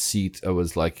bulkhead seat. I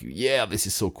was like, yeah, this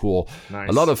is so cool. Nice.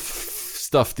 A lot of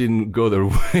stuff didn't go the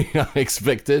way I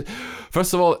expected.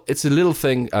 First of all, it's a little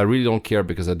thing. I really don't care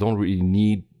because I don't really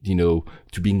need,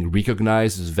 to being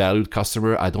recognized as a valued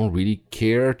customer. I don't really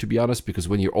care, to be honest, because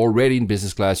when you're already in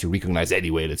business class, you're recognized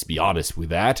anyway. Let's be honest with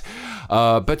that.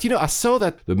 But, I saw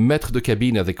that the maître de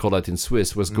cabine, they call that in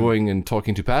Swiss, was going and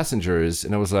talking to passengers.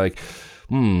 And I was like,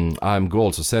 I'm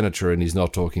Gold's a senator and he's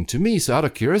not talking to me. So out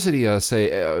of curiosity, I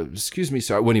say, excuse me,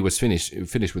 sir, when he was finished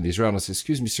with his round, I said,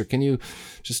 excuse me, sir, can you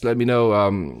just let me know,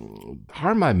 how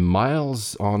are my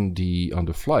miles on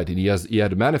the flight? And he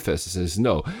had a manifest. He says,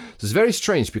 no. So it's very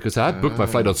strange because I had booked my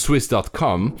flight on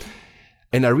Swiss.com.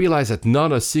 And I realized that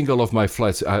not a single of my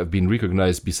flights have been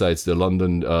recognized besides the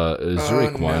London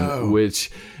Zurich one,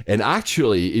 and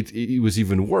actually it was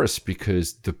even worse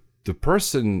because the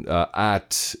person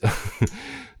at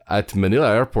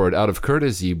Manila Airport, out of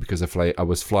courtesy, because I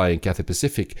was flying Cathay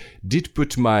Pacific, did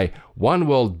put my One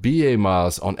World BA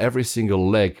miles on every single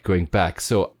leg going back.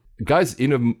 So, guys,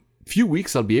 in a few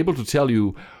weeks, I'll be able to tell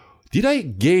you, did I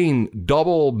gain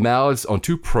double miles on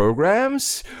 2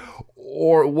 programs?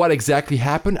 Or what exactly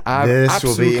happened? This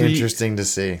will be interesting to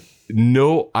see.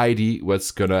 No idea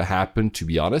what's gonna happen, to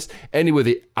be honest. Anyway,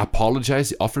 they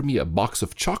apologized. They offered me a box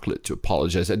of chocolate to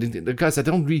apologize. I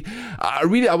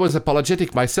was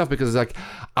apologetic myself because it's like,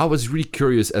 I was really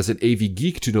curious as an AV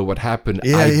geek to know what happened.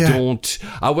 Yeah,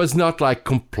 I was not like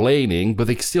complaining, but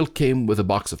they still came with a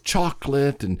box of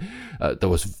chocolate, and there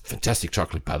was fantastic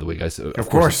chocolate, by the way, guys. Of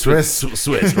course, Swiss,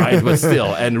 right? But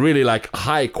still, and really like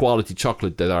high quality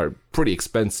chocolate that are pretty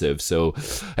expensive. So,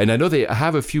 and I know they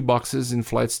have a few boxes in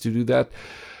flights to do that.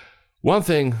 One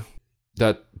thing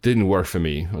that didn't work for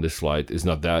me on this flight is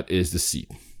the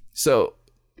seat. So,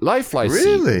 live flight seat.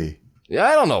 Really? Yeah,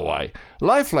 I don't know why.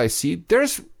 Live flight seat,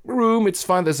 there's room, it's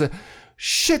fine. There's a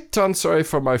shit ton, sorry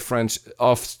for my French,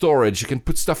 of storage. You can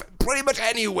put stuff pretty much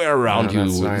anywhere around you.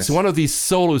 Nice. It's one of these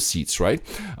solo seats, right?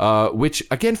 Which,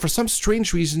 again, for some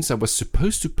strange reasons, I was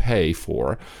supposed to pay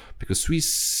for, because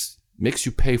Swiss makes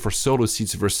you pay for solo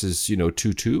seats versus,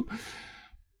 2-2.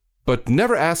 But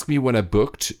never asked me when I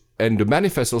booked. And the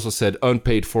manifest also said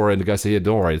unpaid for, and the guy said, yeah,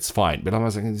 don't worry, it's fine. But I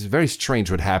was like, it's very strange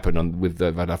what happened with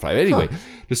the flight. Anyway,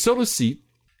 the solo seat,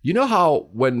 you know how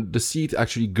when the seat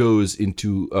actually goes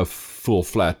into a full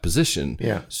flat position,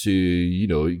 so,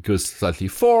 it goes slightly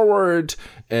forward,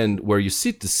 and where you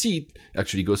sit, the seat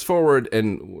actually goes forward,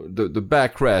 and the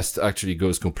backrest actually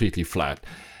goes completely flat.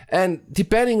 And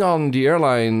depending on the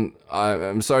airline,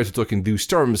 I'm sorry to talk in these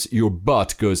terms, your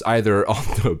butt goes either on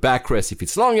the backrest if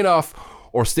it's long enough,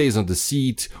 or stays on the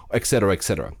seat, etc.,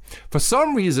 etc. For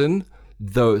some reason,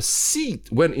 the seat,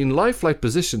 when in live flight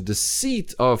position, the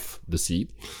seat of the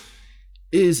seat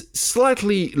is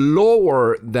slightly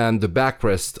lower than the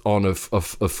backrest on a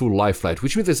full live flight,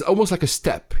 which means it's almost like a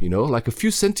step, like a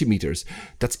few centimeters.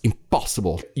 That's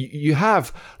impossible. You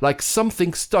have like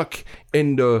something stuck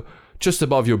in the just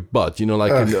above your butt,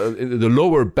 like in the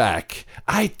lower back.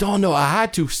 I don't know. I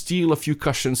had to steal a few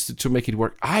cushions to make it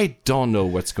work. I don't know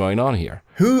what's going on here.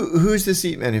 Who's the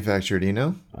seat manufacturer? Do you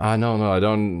know? No, I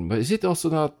don't. But is it also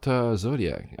not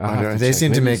Zodiac? They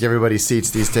seem to make everybody's seats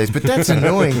these days, but that's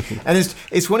annoying. And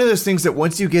it's one of those things that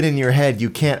once you get in your head, you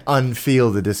can't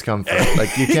unfeel the discomfort.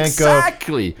 Like you can't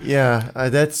exactly. Yeah,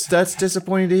 that's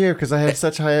disappointing to hear because I had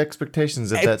such high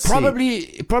expectations of that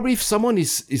seat. Probably if someone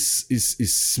is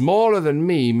smaller than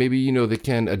me, maybe they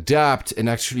can adapt and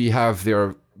actually have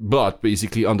their butt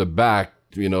basically on the back.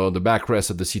 The backrest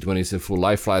of the seat when it's in full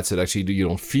live flights that actually you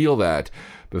don't feel that.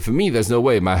 But for me, there's no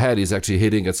way. My head is actually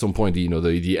hitting at some point,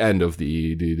 the end of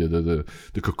the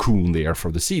cocoon there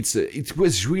for the seats. It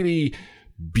was really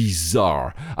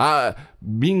bizarre.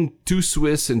 Being too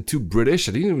Swiss and too British,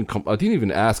 I didn't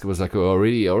even ask. I was like, I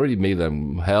already made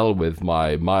them hell with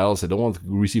my miles. I don't want to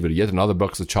receive yet another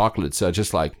box of chocolates. So I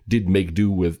just did make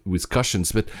do with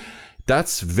cushions. But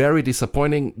that's very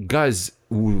disappointing. Guys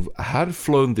who had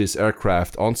flown this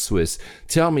aircraft on Swiss,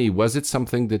 tell me, was it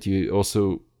something that you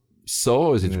also saw,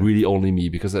 or is it really only me?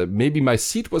 Because maybe my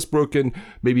seat was broken,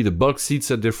 maybe the bulk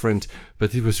seats are different,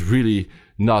 but it was really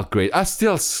not great. I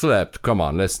still slept, come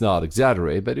on, let's not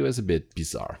exaggerate, but it was a bit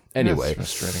bizarre. Anyway,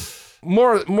 that's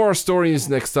frustrating. More stories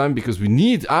next time, because we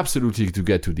need absolutely to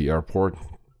get to the airport.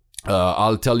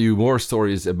 I'll tell you more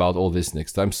stories about all this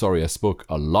next time. Sorry, I spoke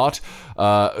a lot.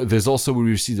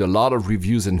 We received a lot of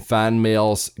reviews and fan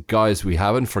mails. Guys, we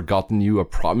haven't forgotten you. I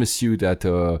promise you that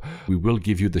we will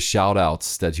give you the shout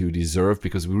outs that you deserve,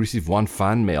 because we received one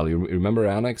fan mail. You remember,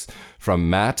 Annex, from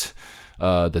Matt,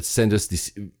 that sent us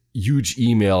this huge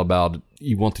email about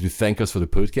he wanted to thank us for the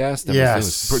podcast.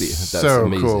 That's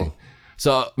amazing. Cool.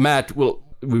 So, Matt,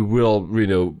 we will,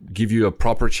 give you a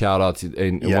proper shout out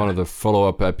in one of the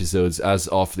follow-up episodes as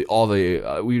of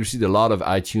we received a lot of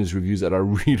iTunes reviews that are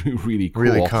really, really cool.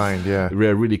 Really kind, yeah.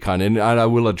 Really kind. And I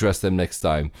will address them next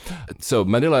time. So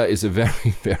Manila is a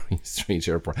very, very strange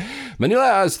airport. Manila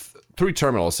has 3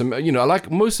 terminals. And,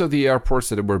 like most of the airports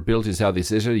that were built in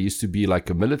Southeast Asia, it used to be like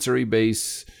a military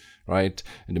base, right?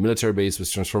 And the military base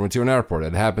was transformed into an airport.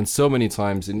 It happened so many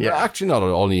times, actually not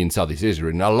only in Southeast Asia,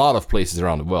 in a lot of places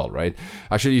around the world, right?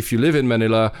 Actually, if you live in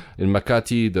Manila, in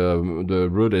Makati, the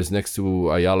road is next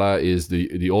to Ayala is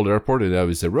the old airport, and that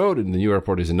is the road, and the new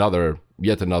airport is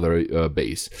yet another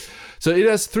base. So it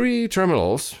has 3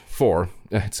 terminals, 4.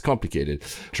 It's complicated.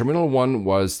 Terminal 1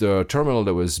 was the terminal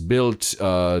that was built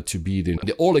to be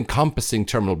the all-encompassing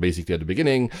terminal, basically, at the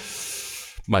beginning.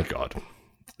 My God.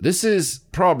 This is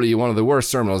probably one of the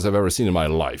worst terminals I've ever seen in my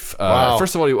life. Wow.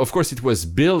 First of all, of course, it was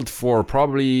built for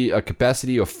probably a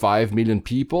capacity of 5 million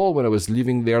people. When I was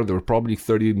living there were probably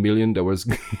 30 million that was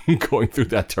going through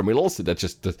that terminal. So that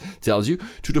just tells you,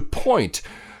 to the point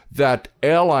that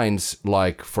airlines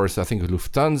like, first, I think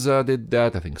Lufthansa did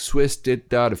that. I think Swiss did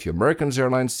that. A few American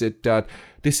airlines did that.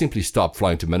 They simply stopped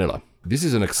flying to Manila. This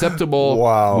is unacceptable.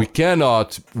 Wow. We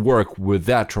cannot work with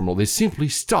that terminal. They simply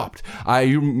stopped. I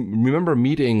remember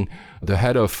meeting the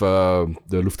head of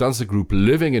the Lufthansa group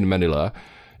living in Manila,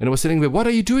 And I was telling them, what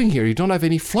are you doing here? You don't have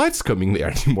any flights coming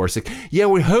there anymore. It's like, yeah,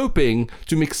 we're hoping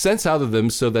to make sense out of them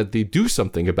so that they do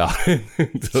something about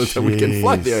it so that we can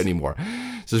fly there anymore.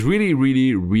 So it's really,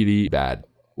 really, really bad.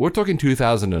 We're talking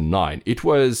 2009.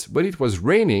 When it was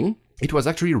raining, it was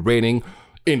actually raining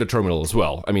in the terminal as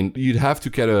well. I mean, you'd have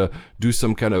to kind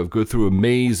of go through a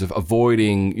maze of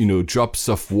avoiding, drops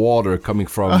of water coming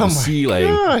from the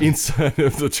ceiling inside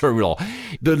of the terminal.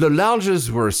 The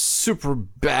lounges were super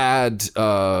bad.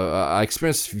 I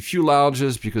experienced a few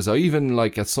lounges because I even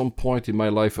at some point in my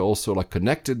life I also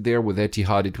connected there with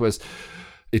Etihad.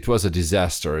 It was a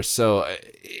disaster. So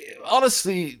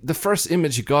honestly, the first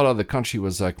image you got out of the country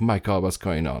was like, my God, what's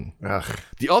going on? Ugh.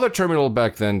 The other terminal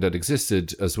back then that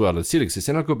existed as well, that still exists,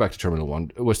 and I'll go back to Terminal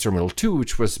 1, was Terminal 2,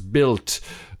 which was built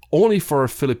only for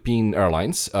Philippine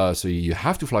Airlines. So you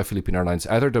have to fly Philippine Airlines,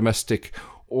 either domestic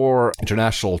or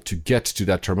international, to get to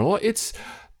that terminal. It's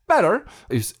better,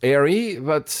 it's airy,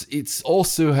 but it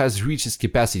also has reached its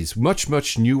capacity. It's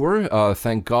much newer,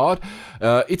 thank God.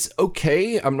 It's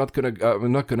okay. I'm not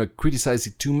gonna criticize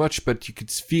it too much, but you could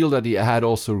feel that it had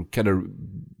also kind of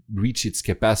reached its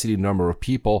capacity number of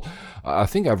people. I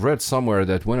think I've read somewhere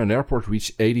that when an airport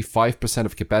reached 85%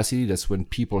 of capacity, that's when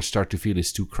people start to feel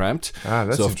it's too cramped.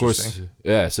 That's so of interesting.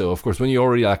 So of course when you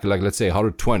already like let's say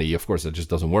 120, of course that just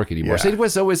doesn't work anymore. Yeah. So it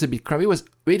was always a bit cramped.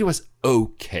 It was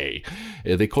okay.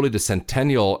 They call it the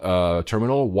Centennial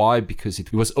Terminal. Why? Because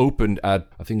it was opened at,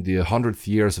 I think, the 100th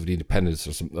years of the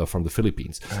independence from the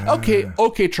Philippines.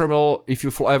 Okay, terminal. If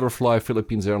you ever fly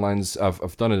Philippines Airlines,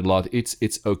 I've done it a lot. It's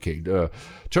okay.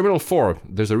 Terminal 4,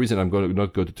 there's a reason I'm going to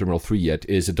not go to Terminal 3 yet,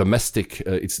 is a domestic.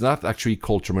 It's not actually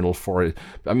called Terminal 4.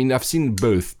 I mean, I've seen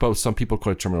both. Some people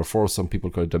call it Terminal 4, some people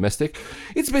call it domestic.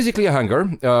 It's basically a hangar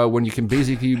when you can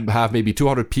basically have maybe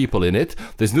 200 people in it.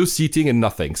 There's no seating and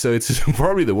nothing. So it's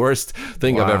probably the worst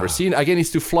thing I've ever seen. Again,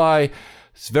 it's to fly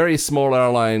very small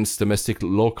airlines, domestic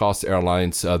low-cost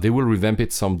airlines. They will revamp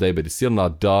it someday, but it's still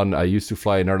not done. I used to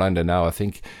fly an airline that now I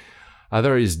think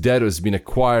either is dead or has been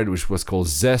acquired, which was called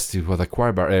Zest. It was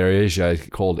acquired by AirAsia,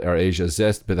 called AirAsia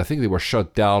Zest, but I think they were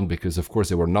shut down because, of course,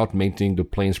 they were not maintaining the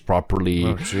planes properly.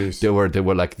 Oh, jeez. They were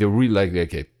really like,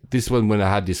 okay, this one, when I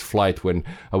had this flight, when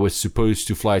I was supposed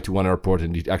to fly to one airport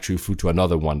and it actually flew to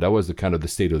another one, that was the kind of the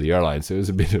state of the airline. So it was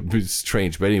a bit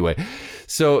strange, but anyway.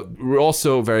 So we're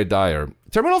also very dire.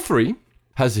 Terminal 3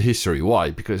 has a history.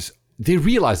 Why? Because they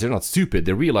realized, they're not stupid,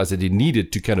 they realized that they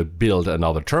needed to kind of build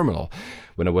another terminal.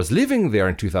 When I was living there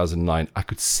in 2009, I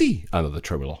could see another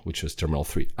terminal, which was Terminal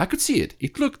 3. I could see it.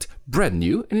 It looked brand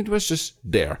new, and it was just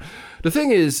there. The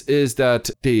thing is that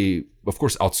they, of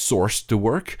course, outsourced the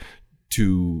work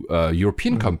to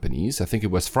European companies. I think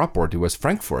it was Fraport, it was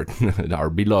Frankfurt, our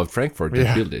beloved Frankfurt,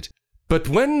 that built it. But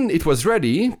when it was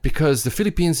ready, because the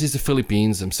Philippines is the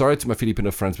Philippines, I'm sorry to my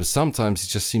Filipino friends, but sometimes it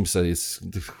just seems that it's...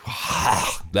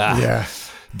 Yeah.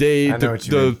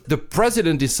 The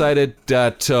president decided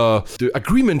that the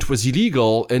agreement was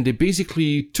illegal, and they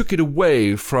basically took it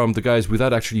away from the guys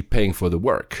without actually paying for the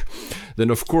work. Then,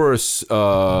 of course,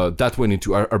 that went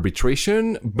into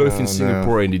arbitration, both in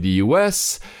Singapore and in the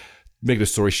US. Make the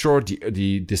story short,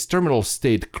 this terminal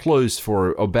stayed closed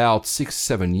for about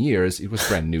 6-7 years. It was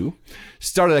brand new.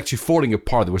 Started actually falling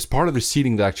apart. There was part of the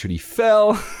ceiling that actually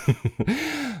fell.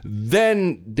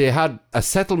 Then they had a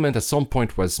settlement at some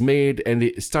point was made, and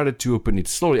they started to open it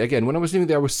slowly. Again, when I was living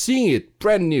there, I was seeing it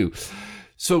brand new.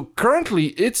 So currently,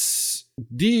 it's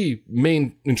the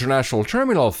main international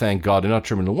terminal, thank God, and not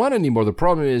Terminal 1 anymore. The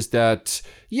problem is that,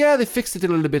 they fixed it a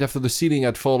little bit after the ceiling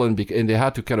had fallen, and they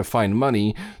had to kind of find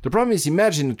money. The problem is,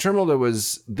 imagine a terminal that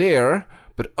was there,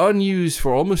 but unused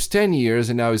for almost 10 years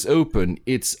and now is open.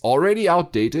 It's already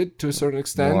outdated to a certain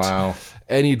extent. Wow.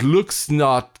 And it looks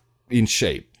not in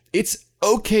shape. It's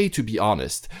okay, to be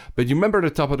honest. But you remember at the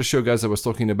top of the show, guys, I was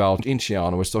talking about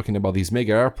Incheon. I was talking about these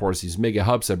mega airports, these mega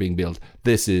hubs are being built.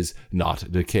 This is not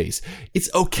the case.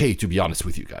 It's okay, to be honest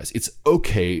with you guys. It's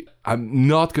okay. I'm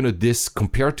not going to diss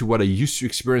compared to what I used to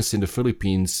experience in the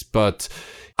Philippines, but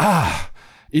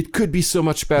it could be so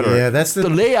much better. Yeah, that's the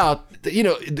layout.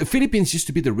 The Philippines used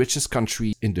to be the richest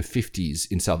country in the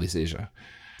 50s in Southeast Asia.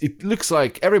 It looks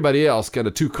like everybody else kind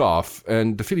of took off,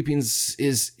 and the Philippines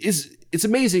it's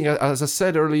amazing. As I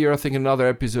said earlier, I think in another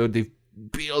episode, they've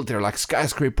built their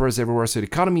skyscrapers everywhere, so the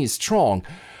economy is strong,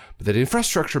 but the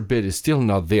infrastructure bit is still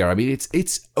not there. I mean,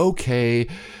 it's okay.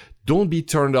 Don't be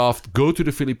turned off. Go to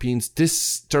the Philippines.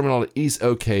 This terminal is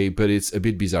okay, but it's a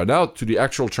bit bizarre. Now, to the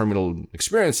actual terminal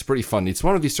experience, pretty fun. It's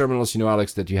one of these terminals,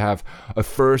 Alex, that you have a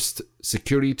first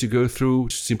security to go through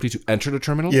simply to enter the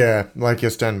terminal. Yeah, like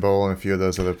Istanbul and a few of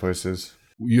those other places.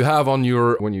 You have when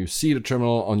you see the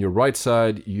terminal on your right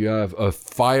side, you have a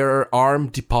firearm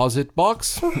deposit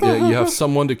box. You have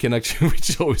someone that can actually,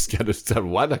 which always kind of start,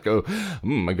 what? I go,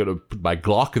 I'm going to put my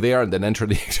Glock there and then enter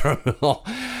the terminal.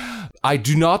 I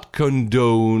do not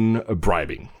condone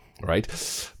bribing. Right?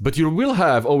 But you will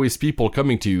have always people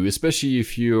coming to you, especially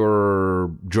if you're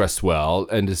dressed well,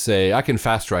 and to say, I can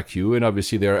fast track you. And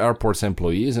obviously they're airports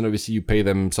employees, and obviously you pay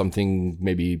them something,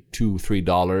 maybe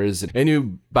 $2-3, and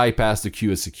you bypass the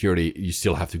queue of security. You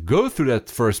still have to go through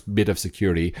that first bit of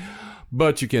security,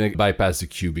 but you can bypass the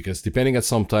queue because depending on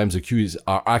sometimes the queues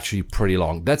are actually pretty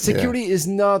long. That security is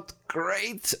not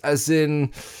great, as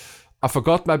in, I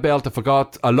forgot my belt, I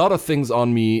forgot a lot of things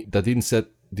on me that didn't set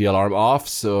the alarm off,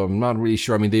 so I'm not really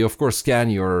sure. I mean, they of course scan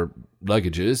your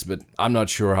luggages, but I'm not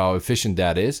sure how efficient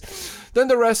that is. Then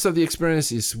the rest of the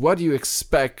experience is what you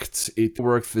expect. It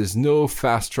works. There's no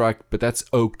fast track, but that's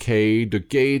okay. The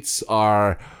gates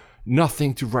are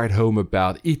nothing to write home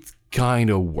about. It kind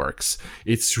of works.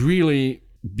 It's really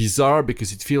bizarre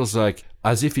because it feels like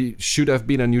as if it should have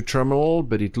been a new terminal,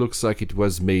 but it looks like it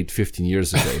was made 15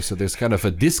 years ago. So there's kind of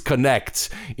a disconnect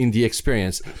in the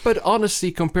experience. But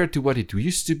honestly, compared to what it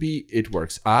used to be, it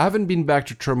works. I haven't been back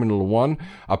to Terminal 1.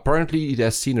 Apparently, it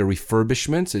has seen a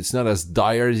refurbishment. So it's not as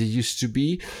dire as it used to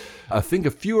be. I think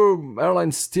a few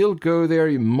airlines still go there.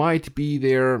 You might be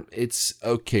there. It's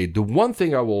okay. The one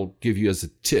thing I will give you as a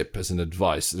tip, as an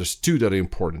advice, there's two that are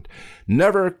important.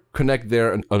 Never connect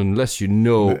there unless you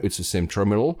know it's the same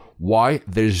terminal. Why?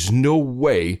 There's no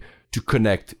way to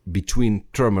connect between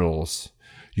terminals.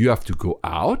 You have to go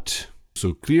out.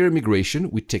 So clear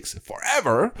immigration, which takes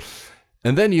forever.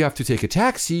 And then you have to take a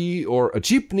taxi or a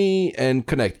jeepney and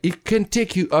connect. It can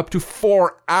take you up to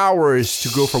 4 hours to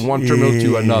go from one terminal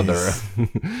to another.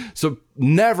 So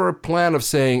never plan of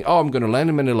saying, oh, I'm going to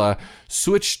land in Manila,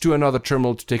 switch to another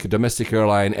terminal to take a domestic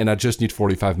airline, and I just need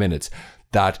 45 minutes.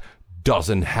 That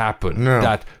doesn't happen. No.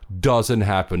 That doesn't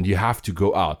happen. You have to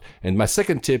go out. And my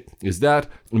second tip is that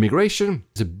immigration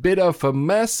is a bit of a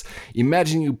mess.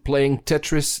 Imagine you playing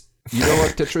Tetris. You know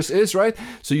what Tetris is, right?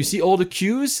 So you see all the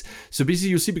queues. So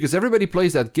basically you see, because everybody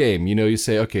plays that game, you know, you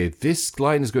say, okay, this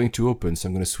line is going to open. So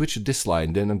I'm going to switch to this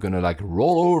line. Then I'm going to like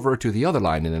roll over to the other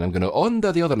line. And then I'm going to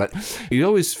under the other line. It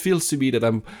always feels to me that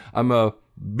I'm a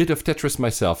bit of Tetris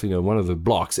myself, you know, one of the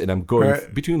blocks, and I'm going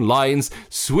between lines,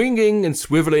 swinging and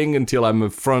swiveling until I'm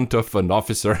in front of an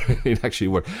officer. It actually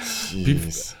works.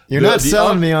 You're not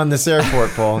selling me on this airport,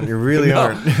 Paul. You really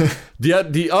aren't.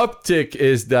 The uptick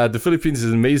is that the Philippines is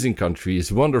an amazing country.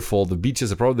 It's wonderful. The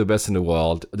beaches are probably the best in the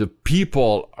world. The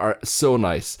people are so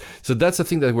nice. So that's the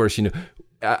thing that works, you know.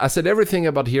 I said everything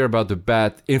about the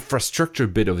bad infrastructure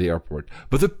bit of the airport,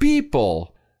 but the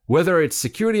people, whether it's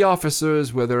security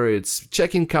officers, whether it's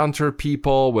check-in counter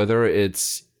people,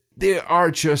 they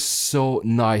are just so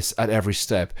nice at every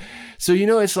step. So, you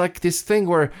know, it's like this thing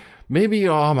where maybe,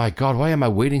 oh my God, why am I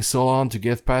waiting so long to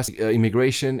get past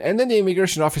immigration? And then the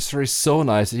immigration officer is so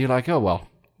nice that you're like, oh, well,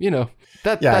 you know,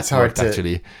 that's hard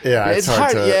actually. Yeah, it's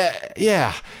hard to...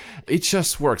 Yeah, it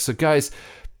just works. So guys,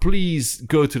 please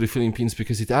go to the Philippines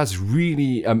because it has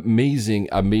really amazing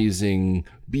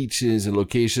beaches and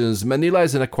locations. Manila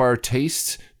is an acquired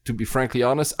taste, to be frankly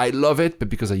honest. I love it, but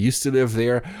because I used to live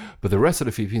there. But the rest of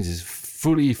the Philippines is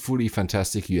fully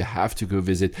fantastic. You have to go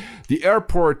visit. The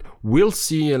airport will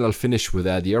see, and I'll finish with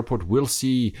that, the airport will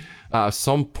see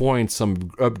some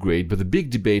upgrade, but the big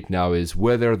debate now is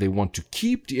whether they want to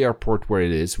keep the airport where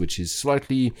it is, which is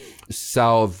slightly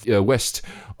west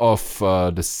of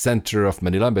the center of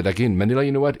Manila. But again, Manila,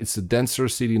 you know what? It's the denser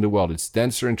city in the world. It's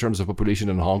denser in terms of population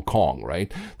than Hong Kong,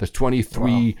 right? There's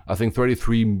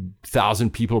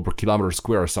 33,000 people per kilometer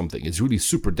square or something. It's really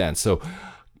super dense. So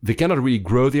they cannot really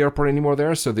grow the airport anymore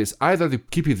there. So there's either they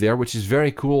keep it there, which is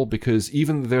very cool because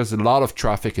even though there's a lot of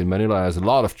traffic in Manila, has a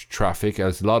lot of traffic,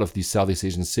 as a lot of these Southeast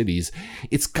Asian cities,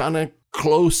 it's kind of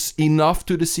close enough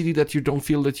to the city that you don't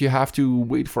feel that you have to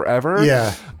wait forever.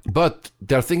 Yeah. But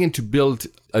they're thinking to build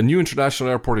a new international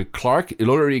airport in Clark. It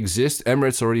already exists.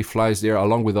 Emirates already flies there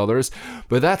along with others.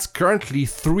 But that's currently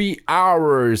 3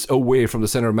 hours away from the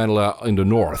center of Manila in the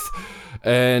north.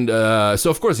 And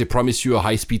so, of course, they promise you a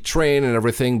high-speed train and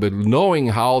everything, but knowing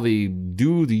how they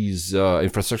do these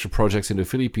infrastructure projects in the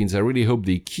Philippines, I really hope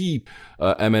they keep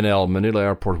MNL, Manila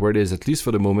Airport, where it is, at least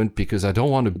for the moment, because I don't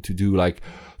want to do like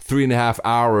 3.5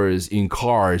 hours in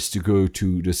cars to go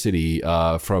to the city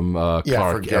from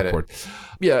Clark Airport.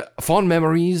 Yeah, fond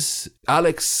memories.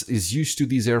 Alex is used to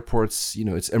these airports. You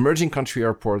know, it's emerging country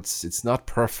airports. It's not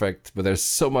perfect, but there's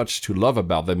so much to love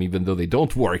about them, even though they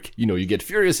don't work. You know, you get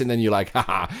furious and then you're like,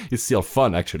 haha, it's still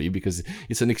fun, actually, because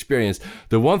it's an experience.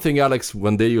 The one thing, Alex,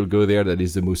 one day you'll go there that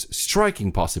is the most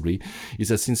striking, possibly, is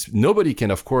that since nobody can,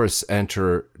 of course,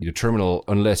 enter your terminal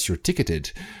unless you're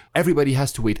ticketed, everybody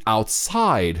has to wait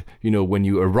outside, you know, when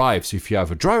you arrive. So if you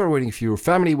have a driver waiting for you,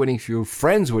 family waiting for you,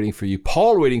 friends waiting for you,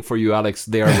 Paul waiting for you, Alex,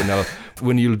 there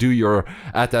when you'll do your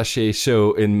attaché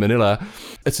show in Manila,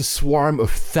 it's a swarm of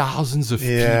thousands of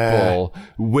people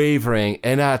wavering,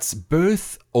 and that's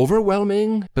both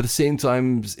overwhelming, but at the same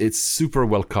time, it's super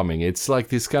welcoming. It's like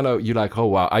this kind of, you're like, oh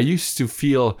wow. I used to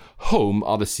feel home,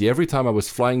 honestly, every time I was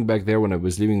flying back there when I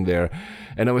was living there,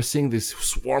 and I was seeing this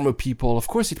swarm of people. Of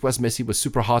course, it was messy, it was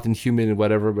super hot and humid and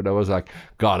whatever, but I was like,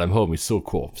 God, I'm home. It's so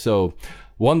cool. So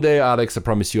one day, Alex, I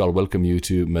promise you, I'll welcome you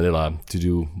to Manila to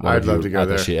do one I'd love to go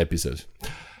Attaché episodes.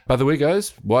 By the way,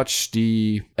 guys, watch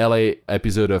the LA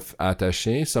episode of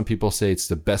Attaché. Some people say it's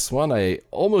the best one. I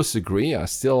almost agree. I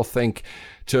still think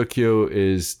Tokyo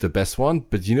is the best one.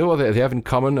 But you know what they have in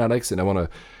common, Alex? And I want to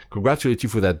congratulate you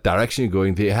for that direction you're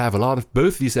going. They have a lot of,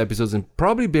 both these episodes, and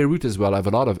probably Beirut as well, have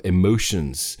a lot of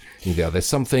emotions in there. There's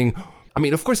something... I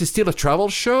mean, of course, it's still a travel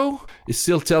show. It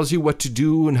still tells you what to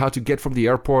do and how to get from the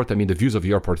airport. I mean, the views of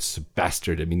the airport is a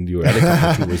bastard. I mean, your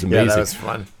helicopter tour was amazing. Yeah, that was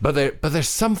fun. But there's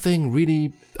something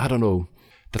really, I don't know,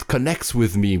 that connects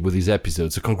with me with these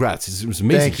episodes. So congrats. It was an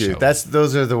amazing show. Thank you.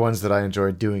 Those are the ones that I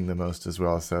enjoy doing the most as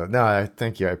well. So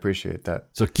thank you. I appreciate that.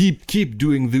 So keep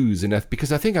doing those, and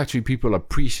because I think actually people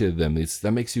appreciate them.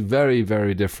 That makes you very,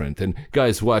 very different. And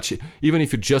guys, watch it. Even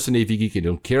if you're just an AV geek and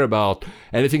don't care about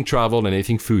anything travel and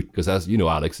anything food, because as you know,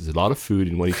 Alex, there's a lot of food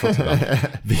in what he talks about.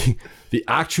 The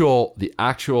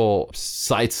actual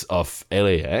sights of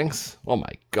LAX. Oh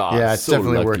my God! Yeah, it's so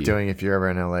definitely lucky. worth doing if you're ever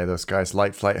in LA. Those guys,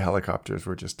 light flight helicopters,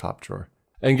 were just top drawer.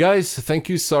 And guys, thank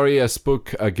you. Sorry I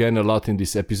spoke again a lot in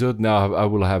this episode. Now I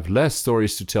will have less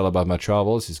stories to tell about my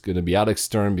travels. It's going to be Alex's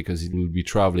turn because he will be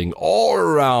traveling all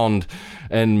around.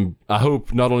 And I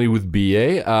hope not only with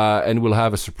BA, and we'll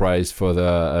have a surprise for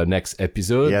the next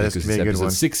episode. Yeah, this could be a good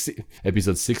one.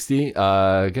 Episode 60.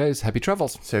 Guys, happy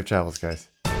travels. Safe travels, guys.